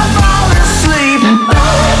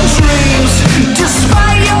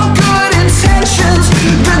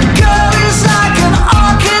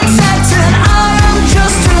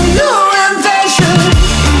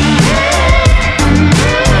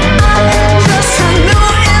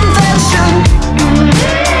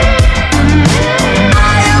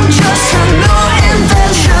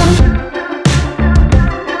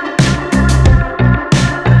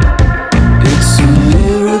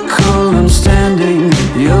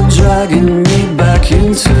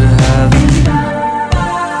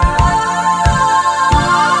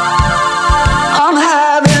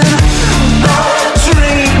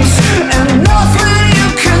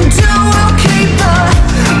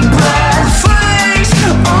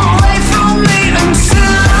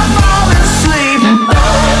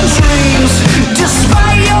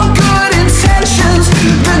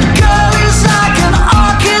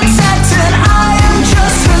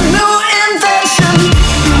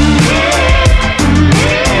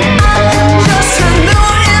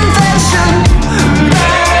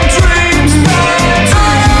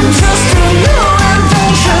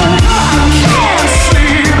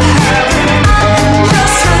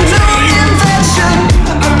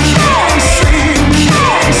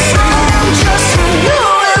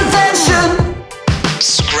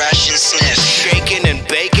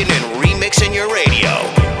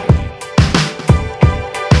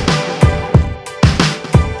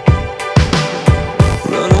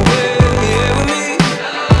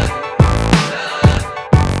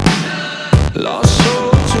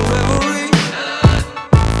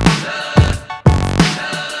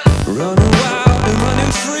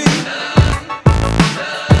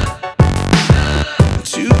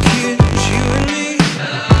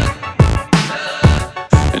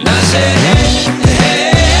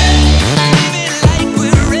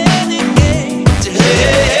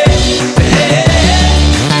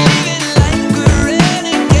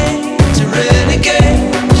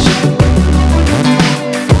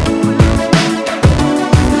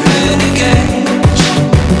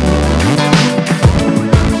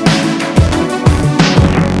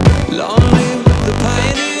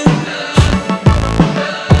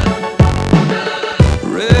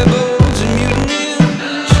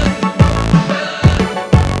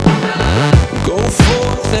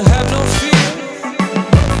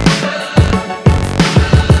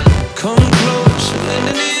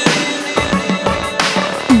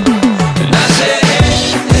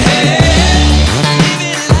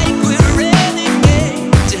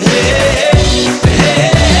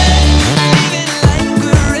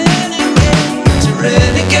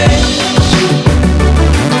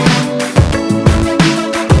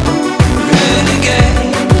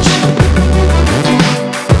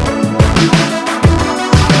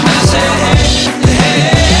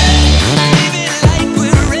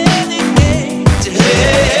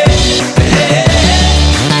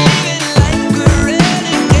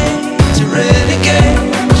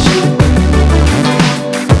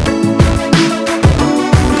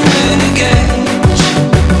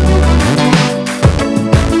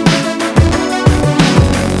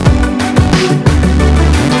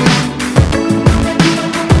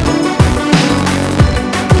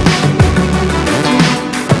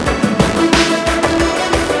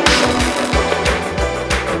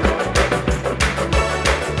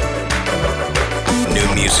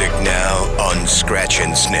Scratch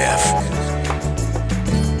and Sniff.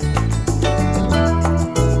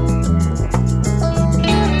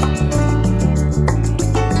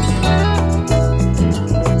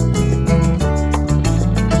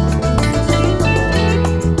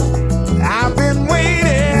 I've been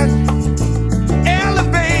waiting,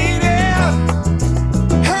 elevated,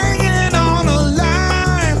 hanging on a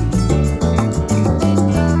line.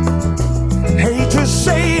 Hate to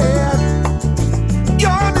say it,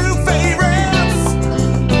 your new favorites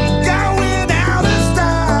going out of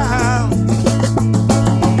style.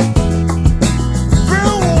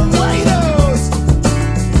 Through waiters,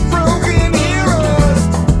 broken heroes,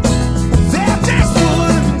 they're just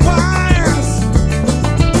wooden wires.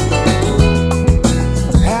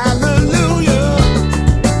 Hallelujah,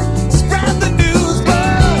 spread the news,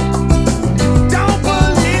 but don't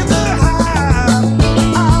believe the hype.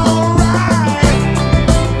 Alright,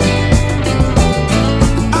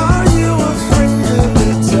 are you afraid of the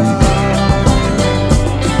dark?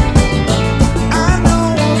 I know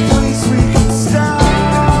a place we can start.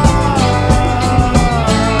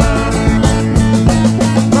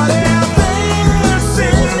 But if this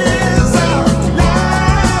is our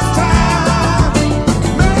last time,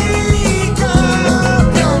 make up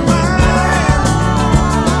your mind.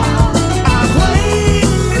 I've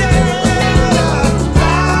waited a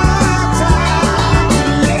lifetime to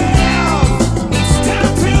live. It's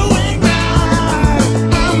time to ignite.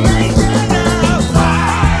 I'm making a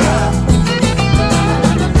fire.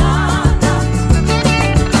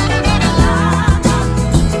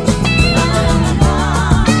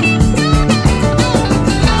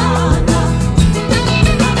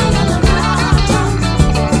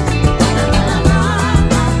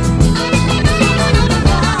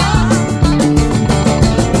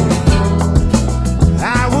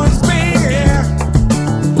 I was there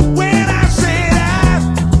when I said I'd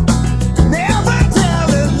never tell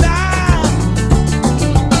a lie.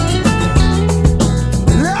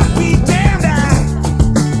 Luck be damned, I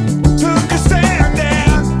took a stand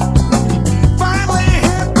and finally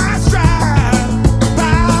hit my stride.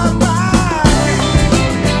 Bye-bye.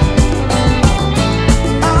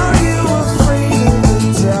 Are you afraid of the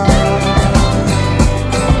dark?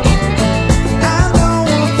 I know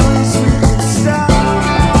a place we can start.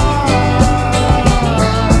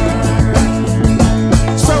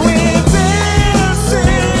 So if this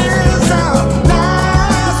is our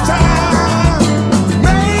last time,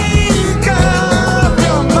 make up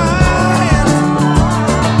your mind.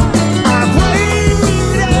 I've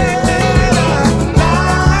waited a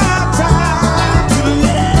lifetime to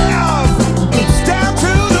live. It's down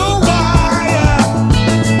to the wire.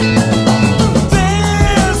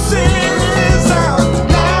 This is our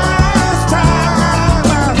last time.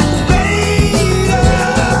 I've made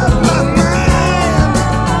up my mind.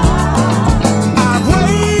 I've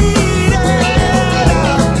waited a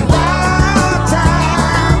lifetime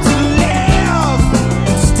to live.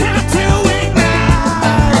 It's time to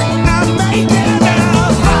ignite. I'm making a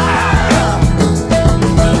fire.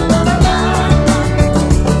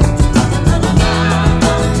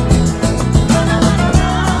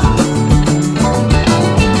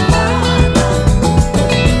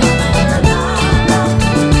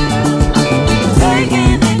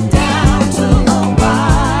 Taking it down to the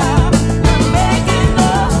wire. I'm making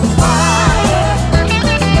a fire.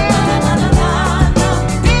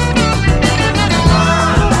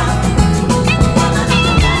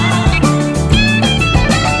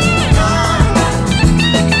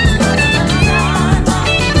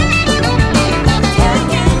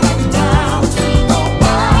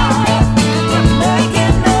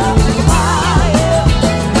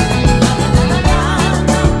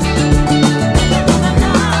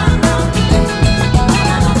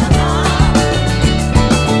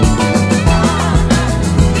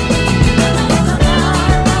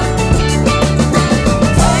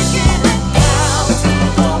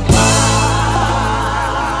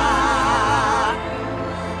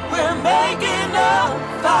 We're making a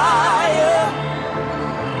fire.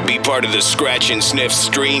 Be part of the Scratch and Sniff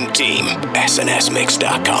stream team.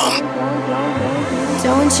 SNSMix.com.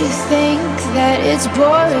 Don't you think that it's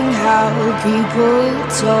boring how people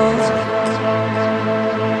talk?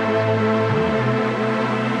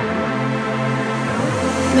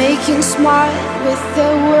 Making smart with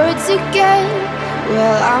their words again.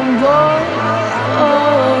 Well, I'm bored.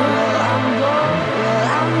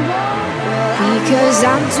 Because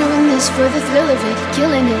I'm doing this for the thrill of it,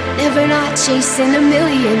 killing it, never not chasing a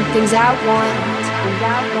million things I want.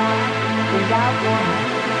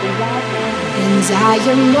 And I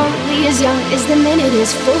am only as young as the minute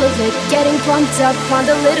is full of it, getting pumped up on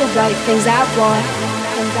the little bright things I want.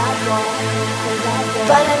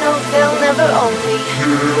 But I know they'll never own me.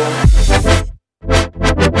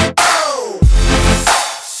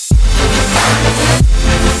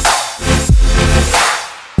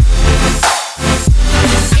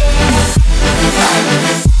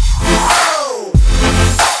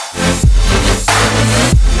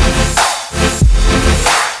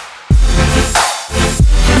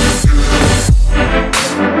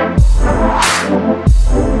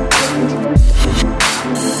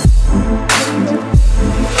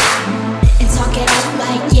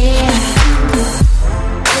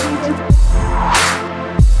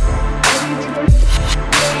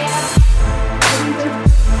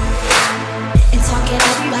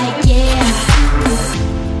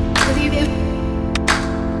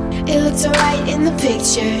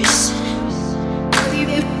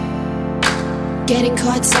 Getting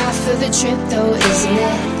caught out for the trip though, isn't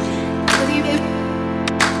it?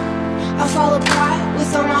 I fall apart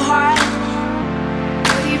with all my heart.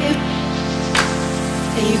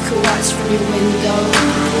 And you could watch from your window.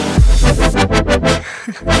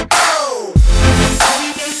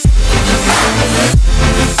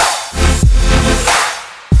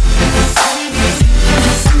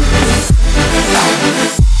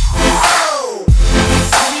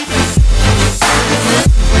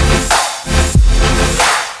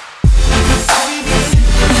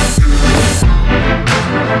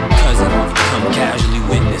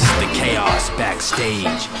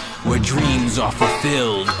 Where dreams are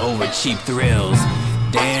fulfilled over cheap thrills.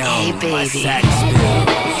 Damn, hey, my sack spills.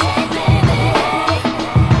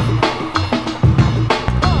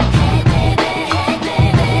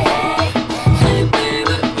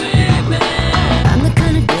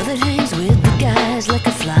 Like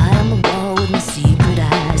a fly on the wall with my secret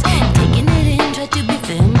eyes. Taking it in, try to be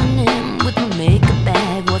feminine with my makeup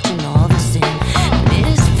bag, watching all the sin.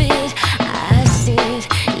 Misfit, I sit,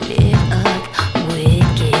 lit up,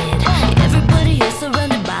 wicked. Everybody else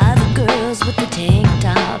surrounded by the girls with the tank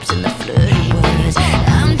tops and the flirty words.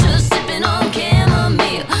 I'm just sipping on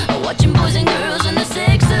chamomile, watching boys and girls and the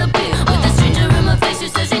sex appeal. With a stranger in my face who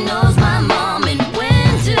says he knows my mom and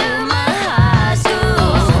went to my high school.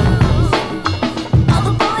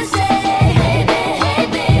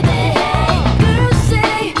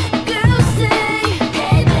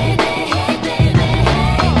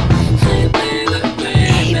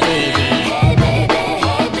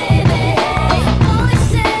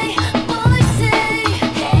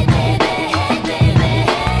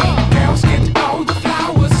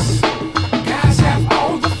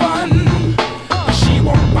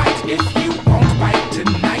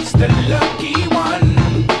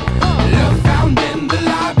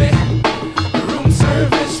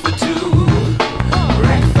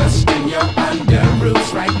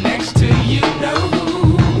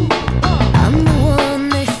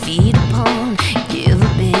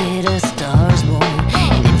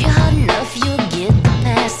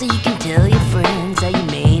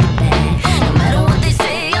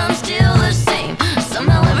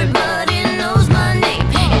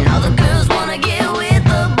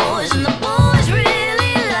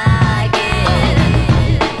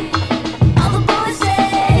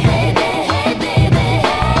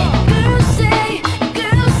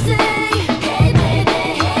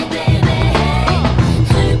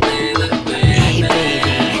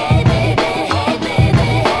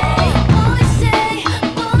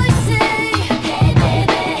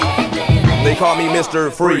 Call me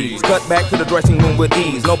Mr. Freeze. Cut back to the dressing room with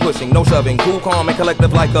ease. No pushing, no shoving. Cool, calm, and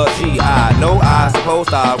collective like a G.I. No, I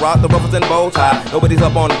suppose I rock the ruffles and bow tie. Nobody's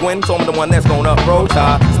up on Gwen, so I'm the one that's gonna approach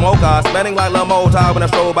her. Smoke eye, smelling like La Mota when I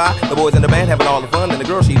stroll by. The boys in the band having all the fun, and the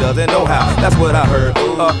girl she doesn't know how. That's what I heard.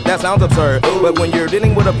 That sounds absurd. But when you're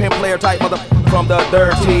dealing with a pimp player type mother from the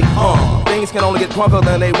dirty, things can only get crunker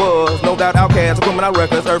than they was. No doubt Outkast, Criminal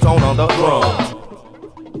Records, Earth on the drums.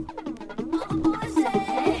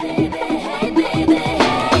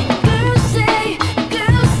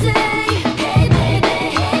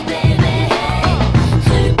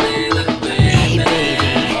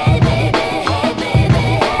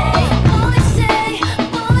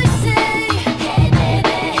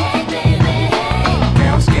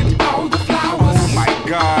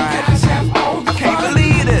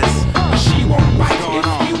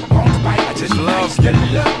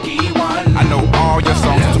 I know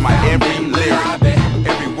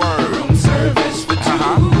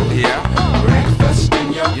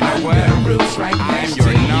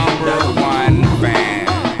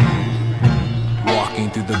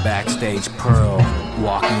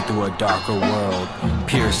a darker world.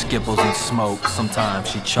 Pure skipples and smoke, sometimes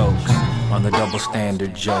she chokes on the double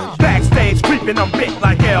standard joke. Backstage creeping, I'm bit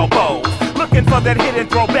like elbows. Looking for that hidden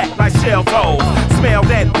throwback like shell toes. Smell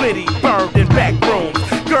that blitty, burned in back rooms.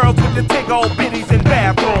 Girls with the tick old bitties in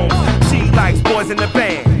bathrooms. She likes boys in the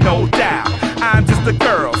band, no doubt. I'm just a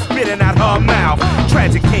girl spitting out her mouth.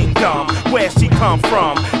 Tragic kingdom, where she come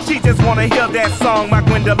from. She just wanna hear that song by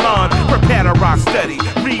Gwendolyn. Prepare to rock steady,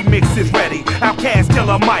 remix is ready. Outkast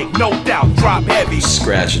Killer Mike, no doubt, drop heavy.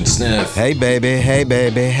 Scratch and sniff. Hey baby, hey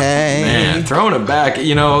baby, hey. Man, throwing it back,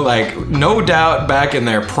 you know, like No Doubt back in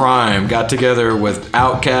their prime got together with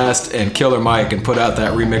Outkast and Killer Mike and put out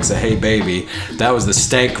that remix of Hey Baby. That was the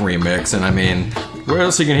Stank remix, and I mean, where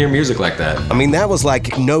else are you gonna hear music like that? I mean, that was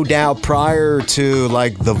like No Doubt prior to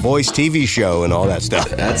like the Voice TV show and all that stuff.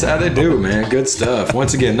 That's how they do, man. Good stuff.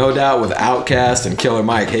 Once again, No Doubt with Outkast and Killer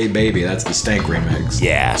Mike, Hey Baby. That's the Stank remix.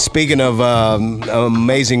 Yeah, speaking of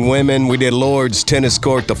amazing women, we did Lord's Tennis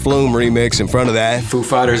Court, the Flume remix in front of that. Foo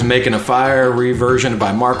Fighters Making a Fire, reversioned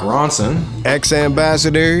by Mark Ronson.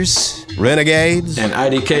 Ex-Ambassadors, Renegades. And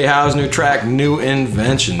IDK Howe's new track, New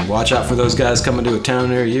Invention. Watch out for those guys coming to a town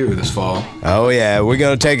near you this fall. Oh yeah, we're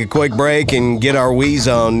gonna take a quick break and get our wheeze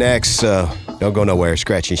on next, so don't go nowhere.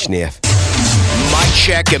 Scratch and sniff. Mike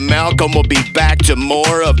Check and Malcolm will be back to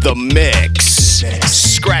more of the mix.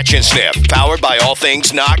 Scratch and Sniff, powered by All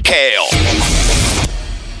Things Not Kale.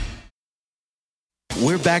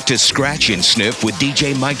 We're back to Scratch and Sniff with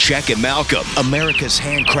DJ Mike Check and Malcolm, America's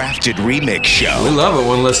handcrafted remix show. We love it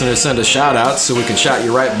when listeners send us shout-outs so we can shout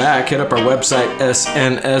you right back. Hit up our website,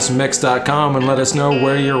 snsmix.com, and let us know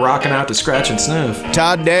where you're rocking out to Scratch and Sniff.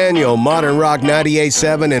 Todd Daniel, Modern Rock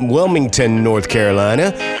 98.7 in Wilmington, North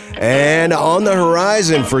Carolina. And on the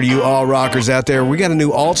horizon for you all rockers out there, we got a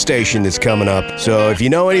new alt station that's coming up. So if you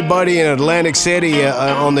know anybody in Atlantic City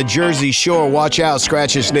on the Jersey Shore, watch out.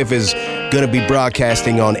 Scratch and Sniff is going to be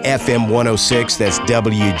broadcasting on FM 106. That's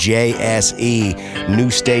WJSE,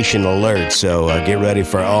 new station alert. So get ready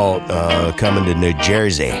for alt coming to New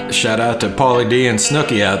Jersey. Shout out to Pauly D and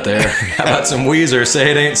Snooki out there. How about some Weezer,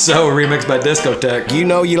 Say It Ain't So, remixed by Discotech. You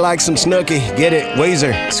know you like some Snooki. Get it,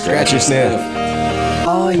 Weezer. Scratch and Sniff.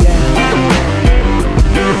 Oh yeah.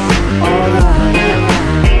 Alright.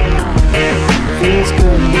 Feels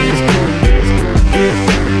good,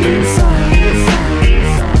 inside.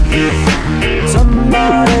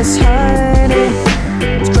 Somebody's hiding,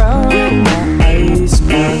 it's drowning my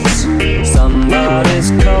icebox. Somebody's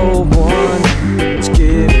cold one, it's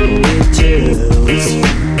giving me chills.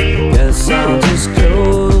 Guess I'll just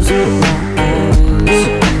close my eyes.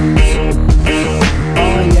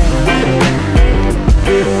 Oh yeah.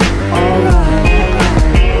 Alright,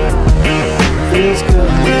 feels good,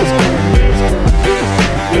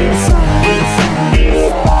 inside.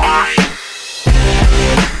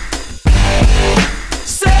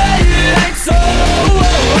 Say it ain't so.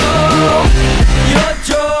 Your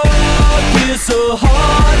joke is a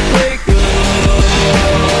heartbreaker.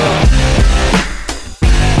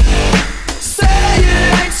 Say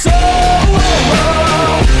it ain't so.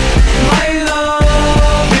 My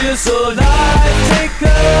love is a life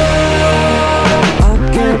taker. I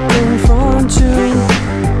can't confront you,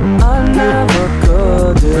 I never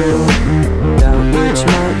could do. That which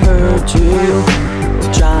might hurt you, to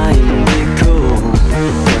try and be cool.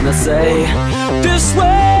 When I say, this way,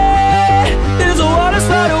 there's a water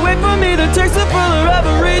slide away from me that takes a further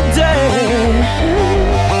every day.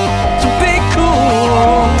 So be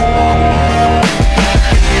cool.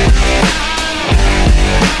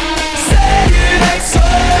 Say it ain't so.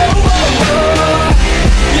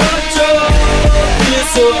 Your joke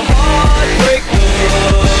is a heartbreaker.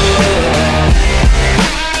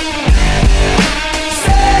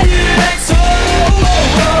 Say it ain't so.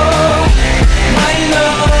 My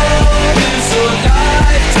love is a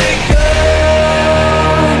life taker.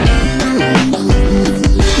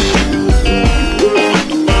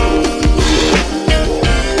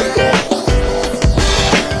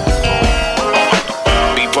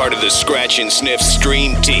 Be part of the Scratch and Sniff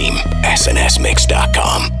stream team.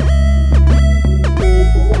 snsmix.com.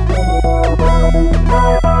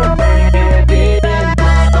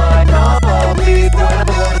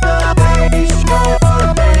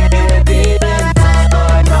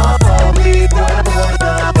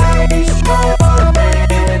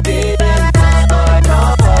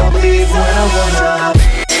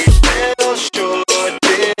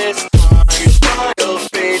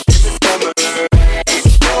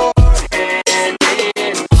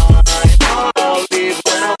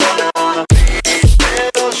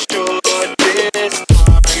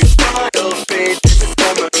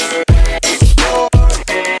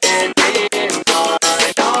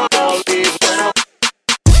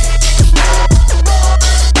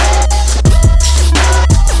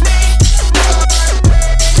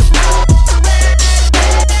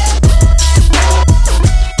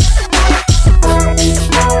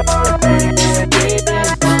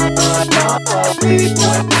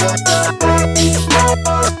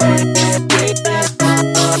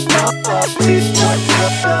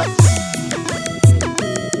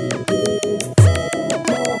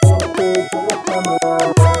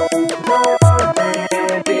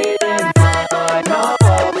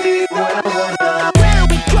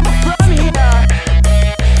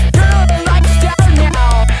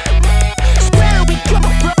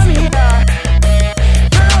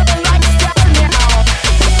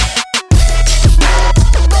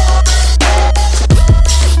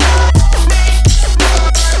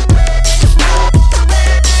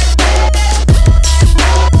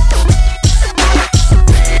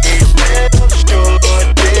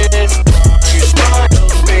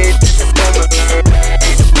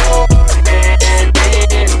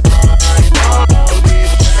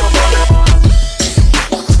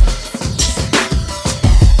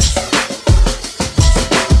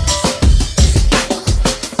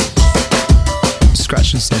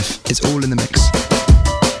 Scratch and Sniff. It's all in the mix.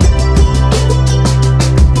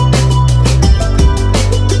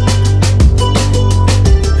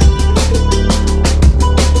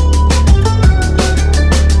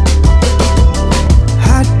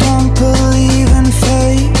 I don't believe in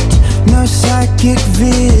fate, no psychic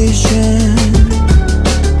vision.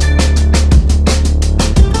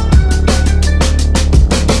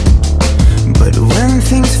 But when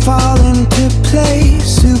things fall into place,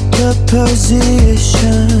 superposition.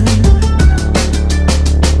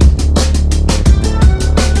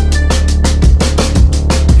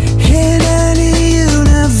 In any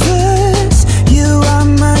universe, you are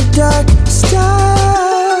my dark star.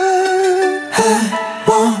 I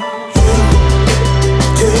want you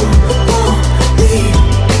to want me.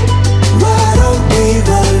 Why don't we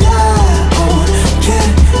rely on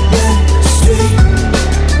chemistry?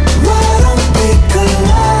 Why don't we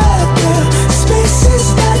collide the spaces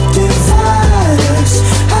that divide us?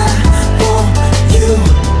 I want you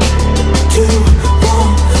to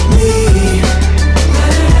want me.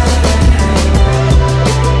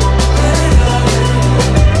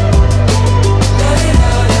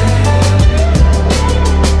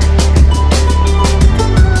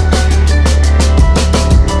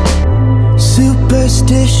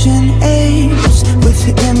 Superstition aims with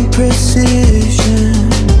imprecision.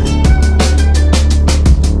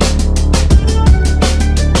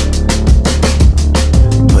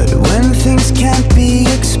 But when things can't be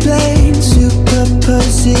explained, superposition.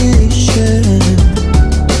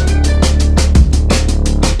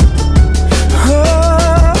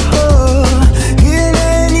 In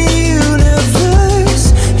any universe,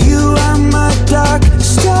 you are my dark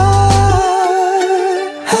star.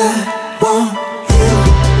 I want you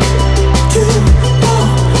to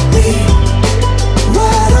want me.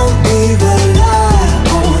 Why don't we rely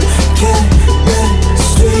on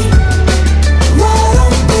chemistry? Why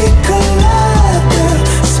don't we collide the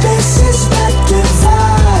spaces that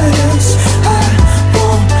divide us? I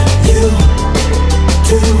want you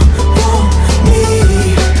to want me.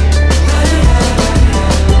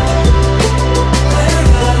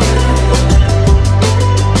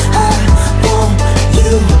 I want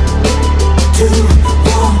you to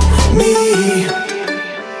want me.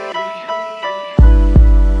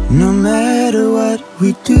 No matter what we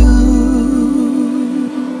do,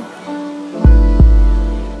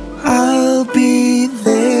 I'll be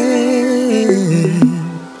there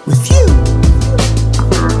with you.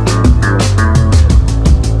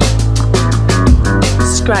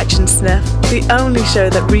 Scratch and Sniff, the only show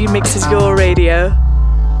that remixes your radio.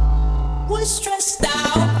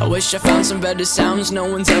 I wish I found some better sounds no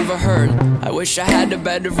one's ever heard. I wish I had a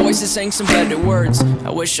better voice that sang some better words. I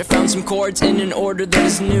wish I found some chords in an order that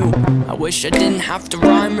is new. I wish I didn't have to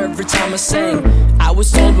rhyme every time I sang. I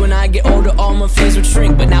was told when I get older all my fears would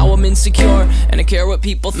shrink, but now I'm insecure and I care what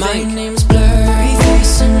people think. My name's Blurry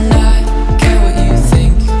Face and I care what you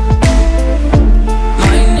think.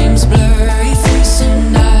 My name's Blurry Face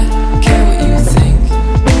and I care what you think.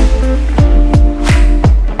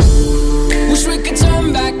 Wish we could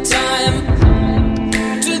turn back time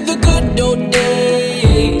to the good old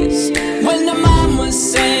days when the mama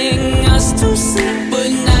sang us to sleep, but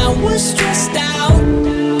now we're stressed out.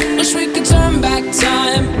 Wish we could turn back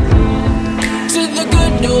time to the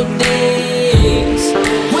good old days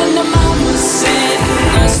when the mama sang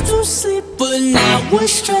us to sleep, but now we're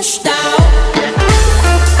stressed out.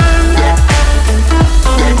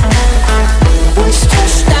 We're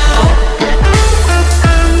stressed out.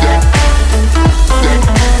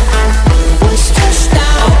 We're stressed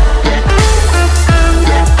out.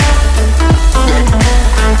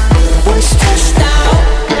 We're stressed out.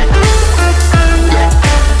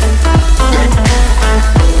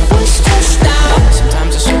 We're stressed out.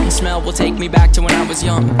 Sometimes a certain smell will take me back to when I was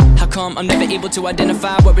young. How come I'm never able to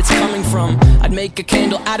identify where it's coming from? I'd make a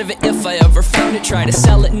candle out of it if I ever found it. Try to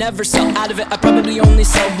sell it, never sell out of it. I probably only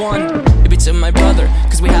sell one. Maybe to my brother,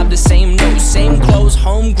 cause we have the same nose, same clothes,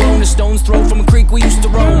 homegrown, a stone's throw from a creek we used to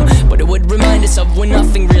roam. But it would remind us of when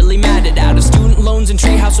nothing really mattered. Out of student loans and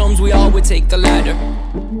treehouse homes, we all would take the ladder.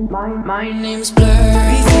 My name's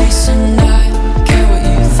Blurryface and I care what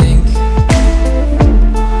you think.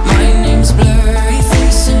 My name's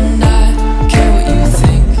Blurryface and I care what you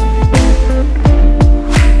think.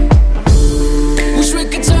 Wish we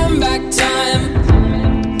could turn back time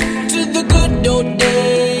to the good old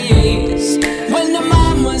days when the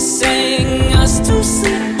mama sang us to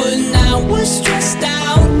sleep, but now we're stressed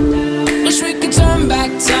out. Wish we could turn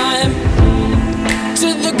back time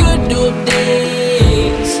to the good old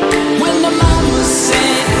days when the mama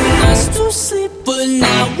sang us to sleep, but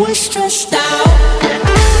now we're stressed out.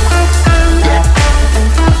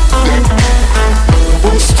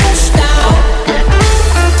 We're stressed out.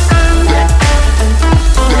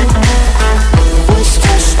 We're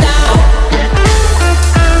stressed out.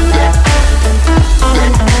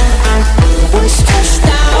 We're stressed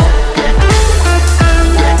out.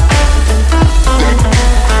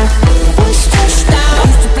 We're stressed out.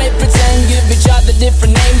 Used to play pretend, give each other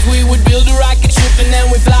different names. We would build a rocket ship and then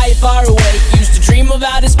we'd fly it far away. Used to dream of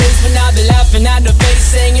outer space, but now they're laughing at our face,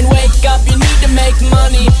 saying, wake up, you need to make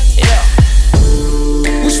money. Yeah.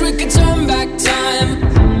 Wish we could turn back time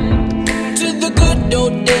to the good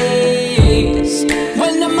old days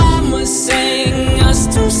when the mama sang us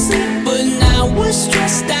to sleep, but now we're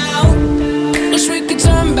stressed out. Wish we could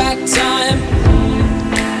turn back time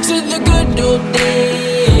to the good old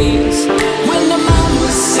days when the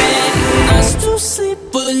mama sang us to sleep,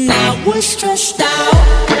 but now we're stressed out.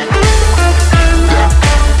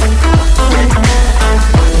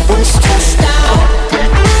 We're stressed out.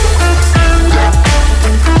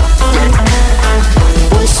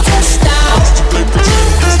 We're stressed out. Used to play pretend,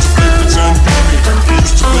 used to play pretend,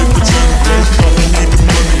 used to play pretend, probably need the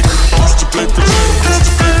money. Used to play pretend, used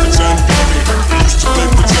to play pretend, used to play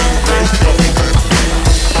pretend, probably.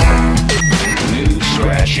 New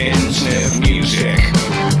Scratch and Sniff music.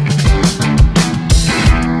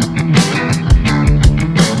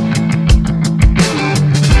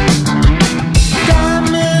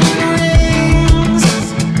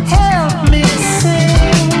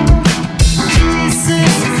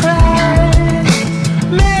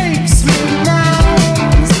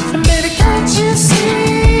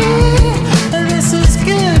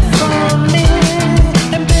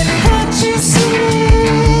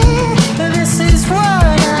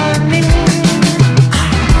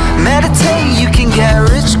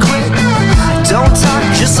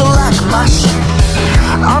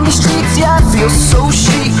 On the streets, yeah, I feel so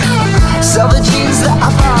chic. Sell the jeans that I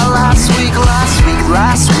bought last week.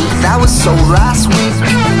 That was so last week.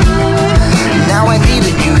 Now I need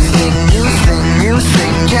a new thing.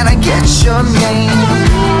 Can I get your name?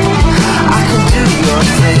 I can do your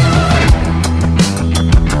thing.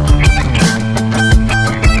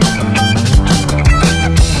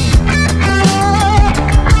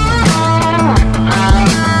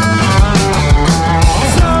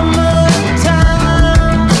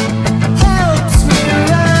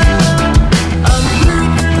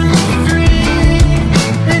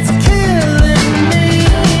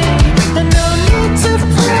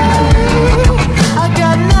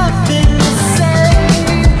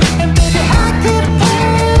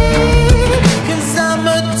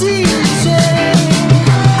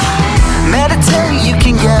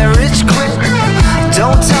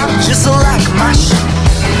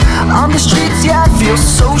 On the streets, yeah, I feel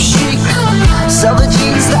so chic. Sell the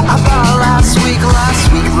jeans that I bought last week.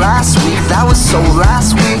 That was so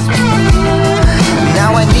last week.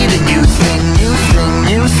 Now I need a new thing.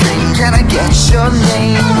 Can I get your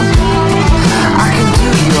name? I can do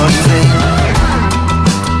your thing.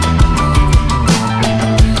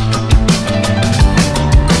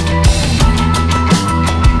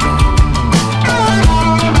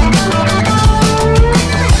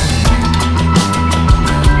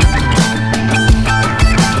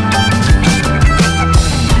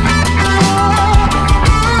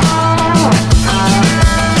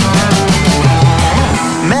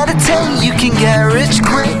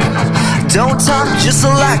 Don't talk just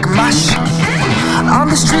like my shit. On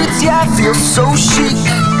the streets, yeah, I feel so chic.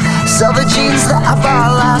 Sell the jeans that I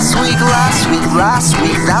bought last week.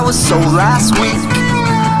 That was so last week.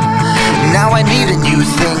 Now I need a new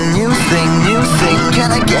thing.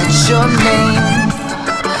 Can I get your name?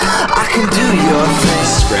 I can do your thing.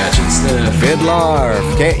 Scratch and Sniff. Fiddler,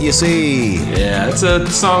 Can't You See? Yeah, it's a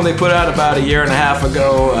song they put out about a year and a half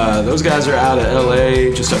ago. Those guys are out of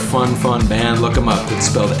LA, just a fun band. Look them up. It's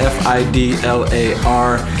spelled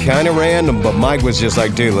F-I-D-L-A-R. Kind of random, but Mike was just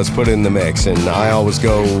like, dude, let's put it in the mix. And I always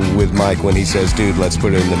go with Mike when he says, dude, let's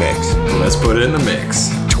put it in the mix. Let's put it in the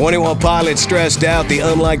mix. 21 Pilots, Stressed Out, the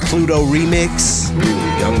Unlike Pluto remix.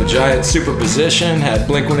 Young the Giant, Superposition, had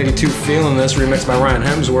Blink-182 Feeling This, remixed by Ryan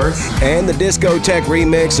Hemsworth. And the Discotheque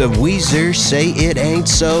remix of Weezer, Say It Ain't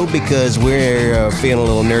So, because we're feeling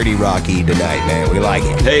a little nerdy rocky tonight, man. We like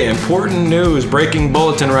it. Hey, important news, breaking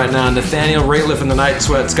bulletin right now. Nathaniel Rateliff and the Night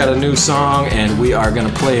Sweats got a new song, and we are going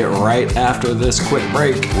to play it right after this quick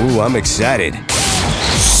break. Ooh, I'm excited.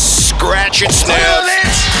 Scratch and Sniff.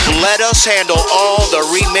 Let us handle all the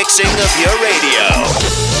remixing of your radio,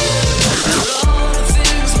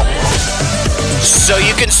 so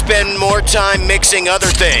you can spend more time mixing other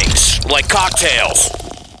things, like cocktails.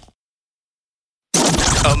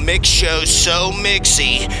 A mix show so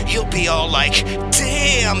mixy, you'll be all like,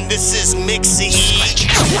 damn, this is mixy.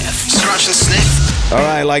 Scratch and Sniff. All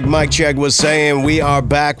right, like Mike Check was saying, we are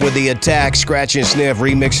back with the Attack, Scratch and Sniff,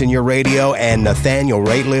 remixing your radio, and Nathaniel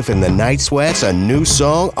Rateliff and the Night Sweats, a new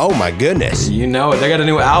song. Oh my goodness. You know it. They got a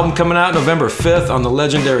new album coming out November 5th on the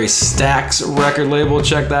legendary Stax record label.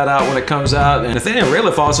 Check that out when it comes out. And Nathaniel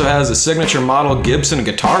Rateliff also has a signature model Gibson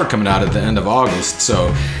guitar coming out at the end of August.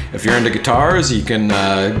 So if you're into guitars, you can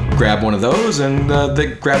grab one of those, and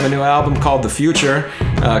they grab a new album called The Future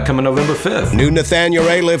coming November 5th. New Nathaniel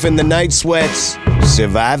Rateliff and the Night Sweats.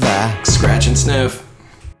 Survivor. Scratch and Sniff.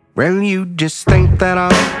 Well, you just think that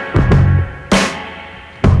I'm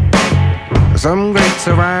some great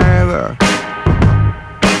survivor,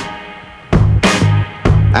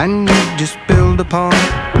 and you just build upon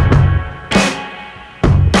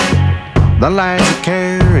the lies that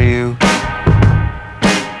carry you.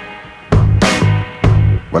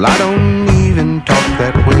 Well, I don't even talk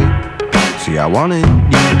that way. See, I wanted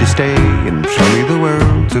you to stay and show me the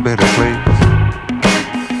world's a better place.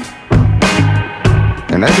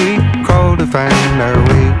 And as we crawl to find our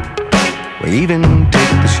way, we even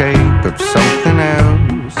take the shape of something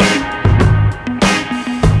else.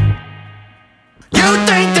 You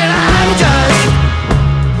think that I'm just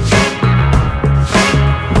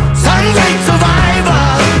some great survivor.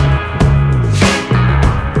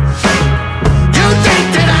 You think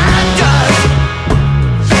that I'm just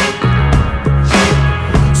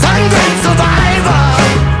some great survivor.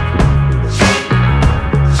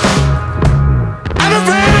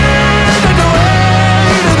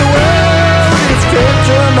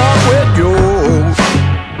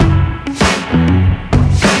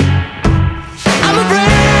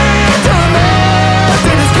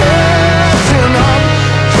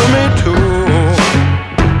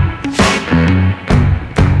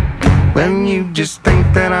 Just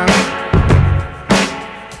think that I'm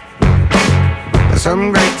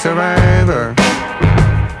some great survivor,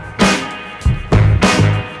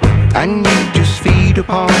 and you just feed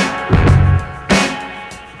upon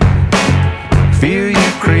fear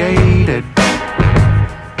you created.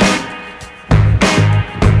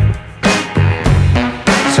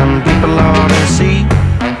 Some people ought to see,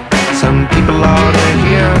 some people ought to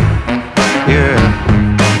hear, yeah.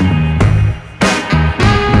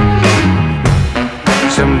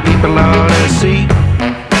 Some people ought to see,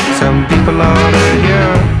 some people ought to hear.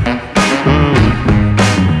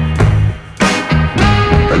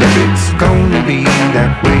 But if it's gonna be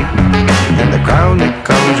that way,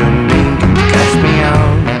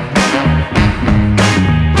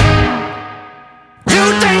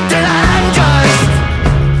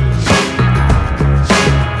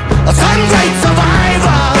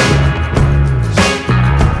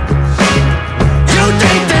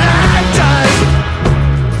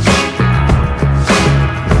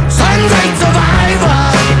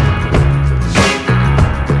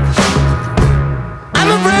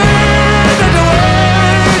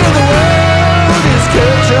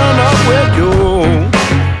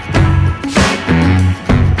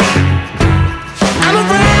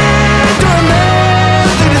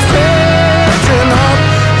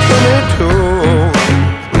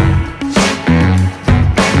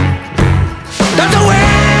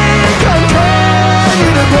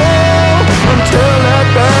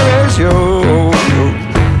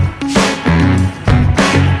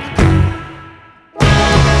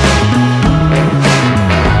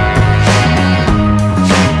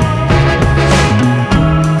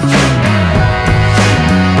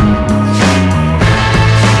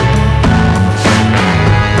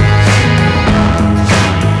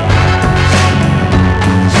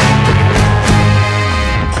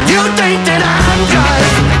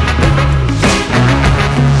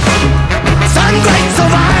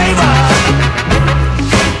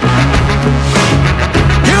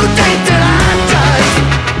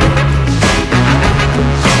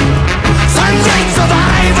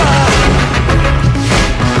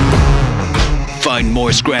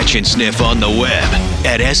 more Scratch and Sniff on the web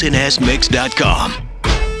at snsmix.com.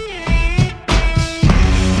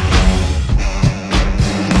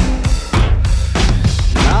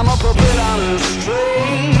 I'm a puppet on a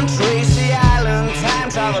string, Tracy Island, time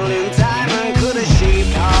traveling, time and could have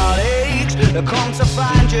shaped heartaches. I come to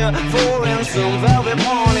find you for in some velvet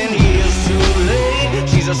morning, years too late.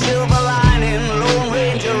 She's a silver lining, Lone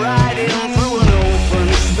Ranger riding through an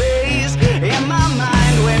open space. In my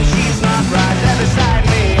mind when she's not right there beside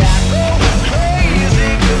me, I go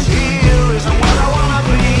crazy, 'cause here isn't what I wanna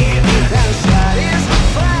be. And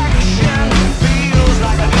satisfaction feels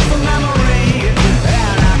like a distant memory,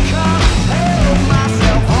 and I can't help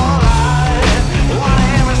myself. All I wanna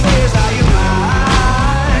hear her say is, are you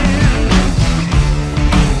mine?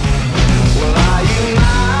 Well, are you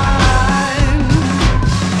mine?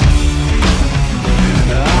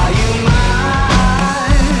 Are you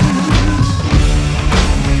mine?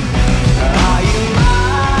 Are you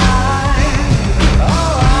mine?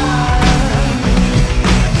 Oh,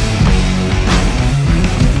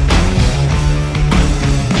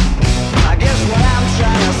 I guess what I'm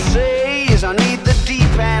trying to say is I need the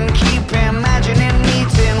deep end, keep imagining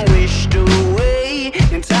meeting wished away.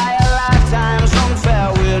 Entire lifetimes unfair,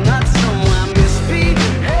 we're not somewhere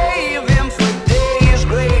misbehaving for days.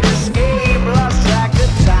 Great escape, lost track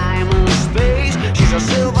of time and space. She's a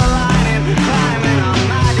silver lining, climbing on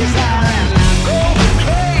my desire, and I go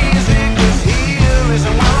crazy, 'cause here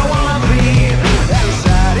isn't where I wanna be. And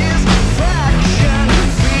satisfaction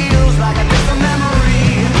feels like a distant memory,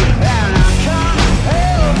 and I can't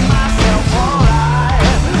help myself. All I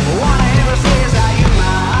wanna hear her say is, are you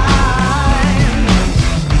mine?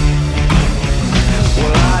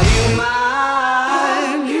 Well, are you mine?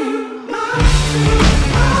 Are you mine?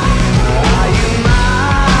 Are you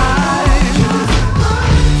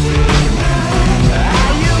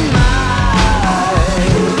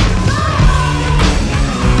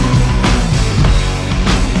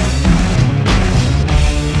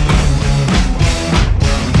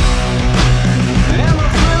Emma,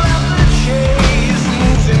 fill out the chase,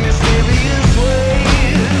 moves in mysterious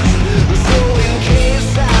ways. So in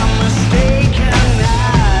case I'm mistaken,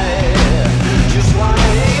 I just wanna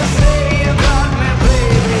hear you say you got me,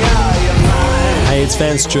 baby. Are you mine? Hey, it's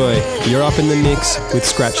Vance Joy. You're up in the mix with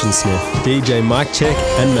Scratch and Sniff. DJ Mike Check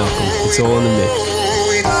and Malcolm. It's all in the mix.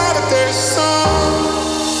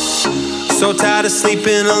 So tired of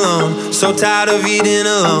sleeping alone, so tired of eating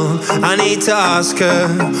alone. I need to ask her,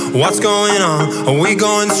 what's going on? Are we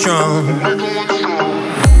going strong?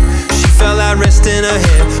 She felt like rest in her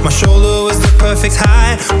head. My shoulder was the perfect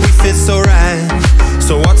height. We fit so right.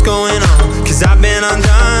 So what's going on? 'Cause I've been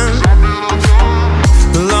undone.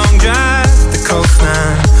 The long drive, the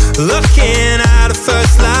coastline, looking at her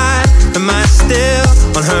first light. Am I still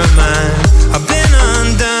on her mind? I've been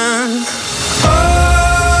undone.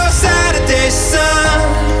 Oh, Saturday sun,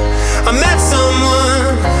 I met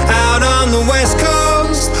someone out on the West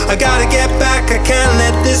Coast. I gotta get back, I can't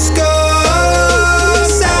let this go.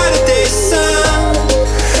 Saturday sun,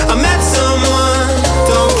 I met someone,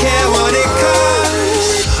 don't care what it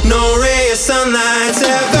costs. No ray of sunlight's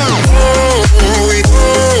ever.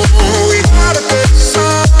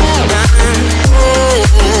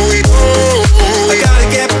 I gotta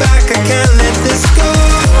get back, I can't let this go.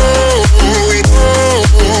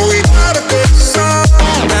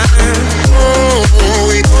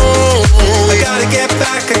 I gotta get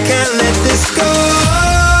back, I can't let this go.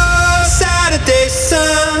 Saturday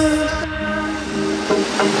sun.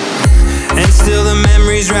 And still the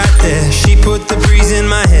memory's right there. She put the breeze in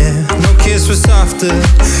my hair. No kiss was softer,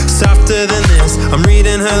 softer than this. I'm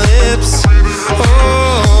reading her lips.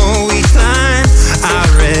 Oh, each line I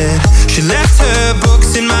read. She left her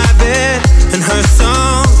books in my bed and her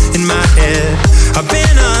song in my head. I've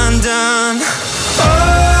been undone.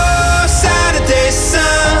 Oh, Saturday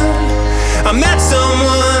sun, I met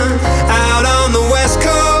someone out on the West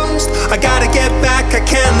Coast. I gotta get back, I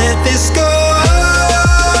can't let this go.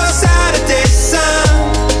 Saturday sun,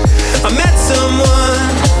 I met someone,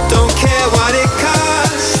 don't care what it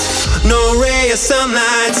costs. No ray of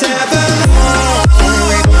sunlight's ever.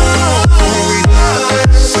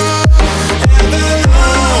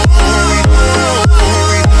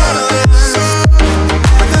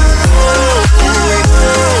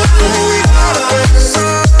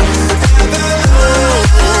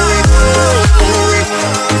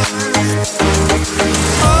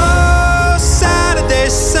 Oh,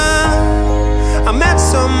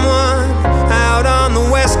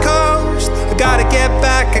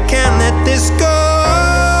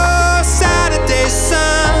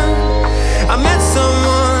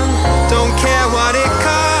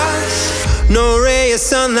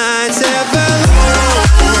 nights ever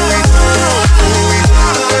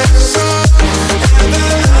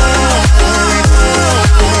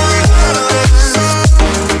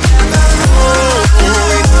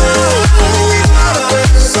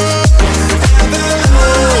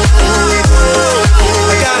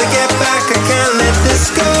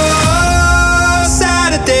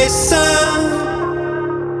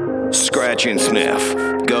Scratch and Sniff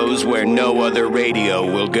goes where no other radio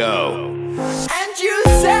will go. And you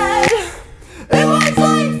said it was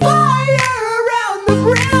like fire around the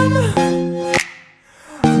brim,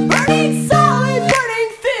 burning solid,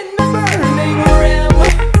 burning thin, the burning rim,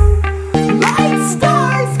 light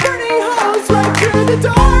stars, burning holes right through the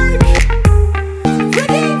dark,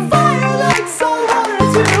 flicking fire like salt water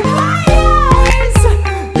to my eyes.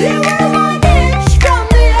 You were 1 inch from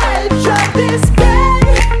the edge of this bed.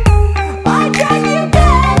 I drag you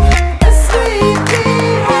back, a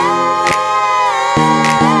sleepyhead,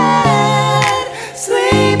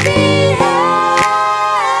 sleepyhead,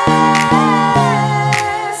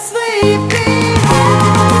 sleepyhead,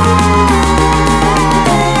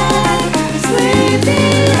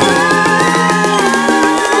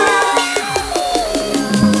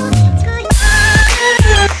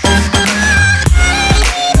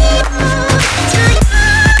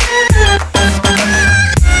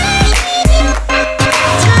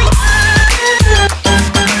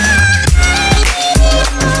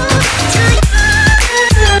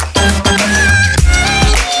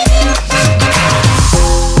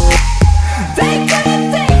 They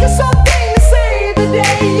couldn't think of something to say the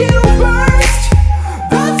day you burst.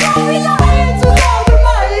 Those hungry lions with all their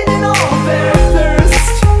might and all their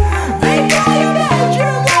thirst. They fill your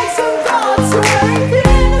bedroom like some thoughts wearing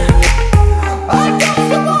thin. Against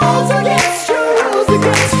the walls, against your rules,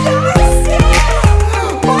 against your skin.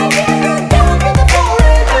 Why can't you down with the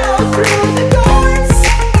pouring out through the doors?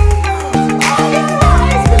 All your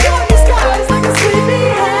eyes beyond your skies like a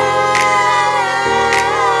sleepyhead,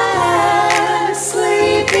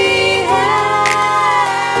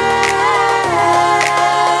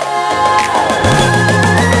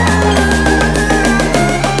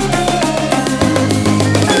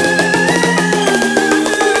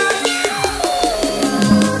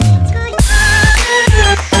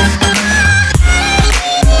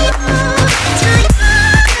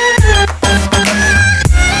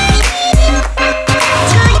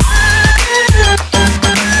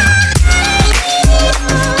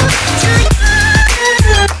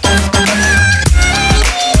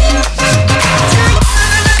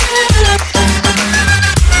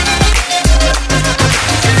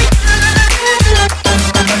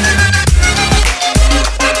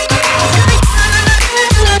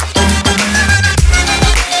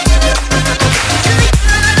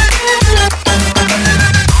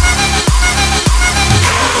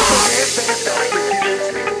 It's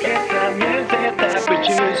the music that we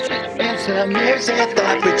choose. It's the music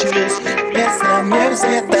that we choose.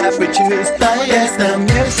 It's the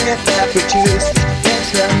music that we choose. It's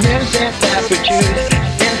the music that we choose.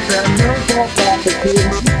 It's the music that we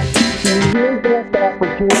choose. The music that we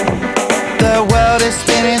choose. The world is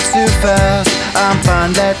spinning too fast. I'm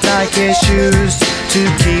fine that Nike shoes to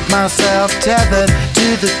keep myself tethered to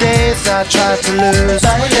the days I tried to lose.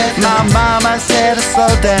 My mama said to slow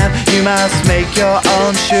down, you must make your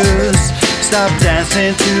own shoes. Stop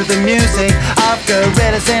dancing to the music of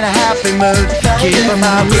gorillas in a happy mood. Keep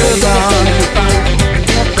my groove on.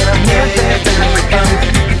 It's the music that we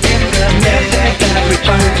choose. It's the music that we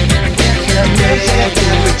choose. It's the music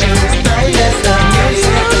that we choose. It's the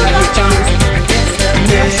music that we choose. It's the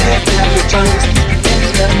music that we choose.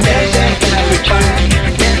 It's the music that we choose.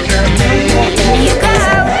 It's the music that we choose. You go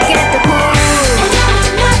get the cool,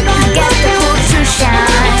 get the cool to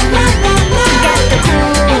shine, get the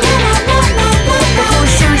cool.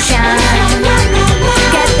 Shine.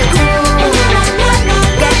 Get the cool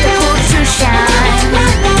to shine.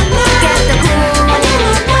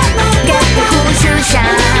 Get the cool to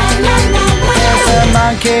shine. There's a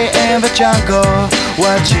monkey in the jungle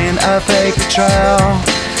watching a fake betrayal,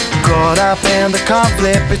 caught up in the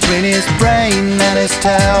conflict between his brain and his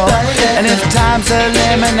tail. And if time's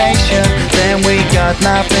elimination, then we got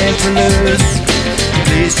nothing to lose.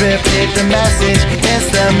 Please repeat the message. It's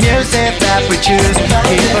the music that we choose.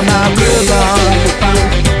 Keep my groove on.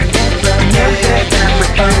 It's the music that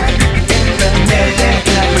we choose. It's the music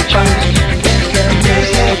that we choose. It's the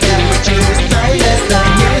music that we choose. It's the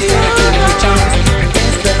music that we choose.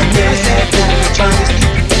 It's the music that we choose.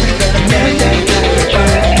 It's the music that we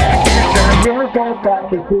choose. It's the music that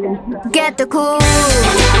we choose. Get the cool.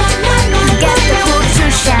 Get the cool to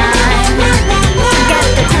shine. Get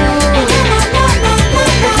the cool.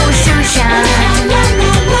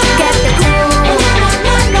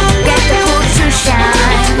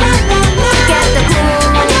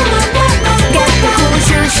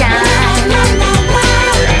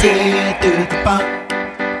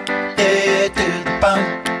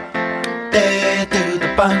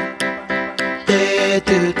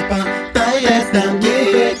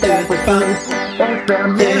 It's the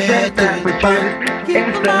music that we choose.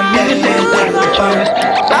 It's the music that we choose.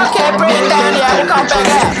 Okay, bring it down, yeah, come back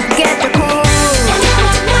up. Get the cool to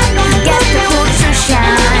shine. Get the cool to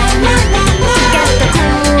shine. Get the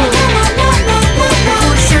cool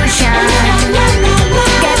to shine.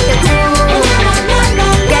 Get the cool to shine.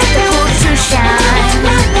 Get the cool to shine.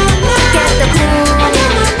 Get the cool to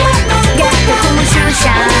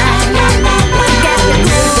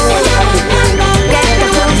shine. Get the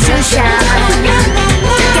cool to shine.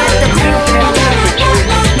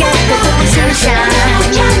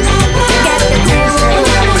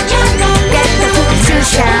 Get the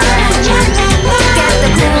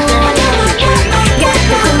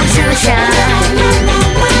cool to shine.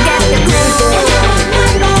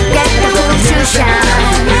 Get the cool to shine.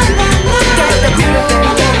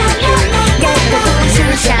 Get the cool to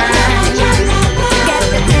shine.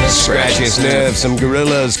 Scratch and Sniff, some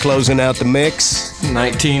Gorillas closing out the mix.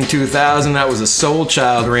 2000, that was a Soul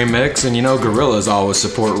Child remix, and you know Gorillas always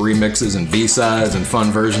support remixes and B-sides and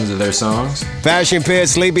fun versions of their songs. Fashion Pit,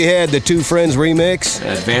 Sleepyhead, the Two Friends remix.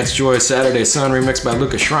 Advanced Joy, Saturday Sun remix by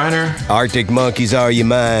Lucas Schreiner. Arctic Monkeys, Are You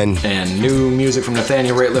Mine? And new music from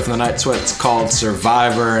Nathaniel Rateliff and the Night Sweats called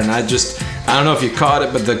Survivor, and I don't know if you caught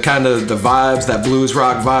it, but the kind of the vibes, that blues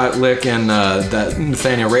rock vibe lick and that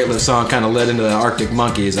Nathaniel Rateliff song kind of led into the Arctic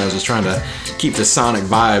Monkeys. I was just trying to keep the sonic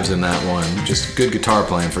vibes in that one. Just good guitar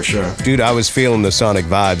playing for sure. Dude, I was feeling the sonic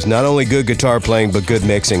vibes. Not only good guitar playing, but good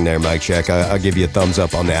mixing there, Mike Check. I'll give you a thumbs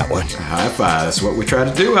up on that one. High five. That's what we try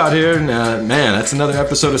to do out here. And, man, that's another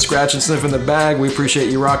episode of Scratch and Sniff in the Bag. We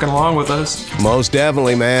appreciate you rocking along with us. Most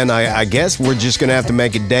definitely, man. I guess we're just going to have to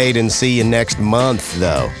make a date and see you next month,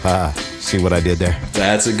 though. See what I did there?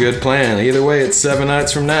 That's a good plan. Either way, it's 7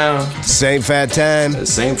 nights from now. Same fat time.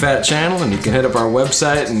 Same fat channel, and you can hit up our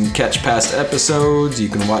website and catch past episodes. You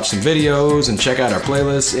can watch some videos and check out our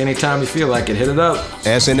playlists anytime you feel like it. Hit it up.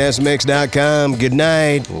 SNSmix.com. Good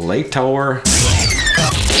night. Later.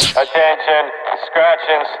 Attention, Scratch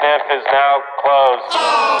and Sniff is now closed.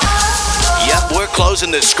 Yep, we're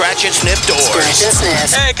closing the Scratch and Sniff doors. Scratch and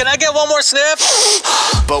Sniff. Hey, can I get one more sniff?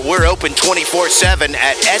 But we're open 24/7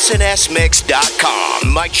 at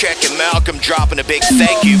snsmix.com. Mike Check and Malcolm dropping a big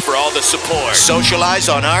thank you for all the support. Socialize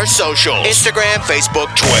on our socials. Instagram,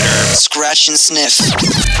 Facebook, Twitter. Scratch and Sniff.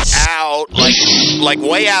 Out. Like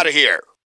way out of here.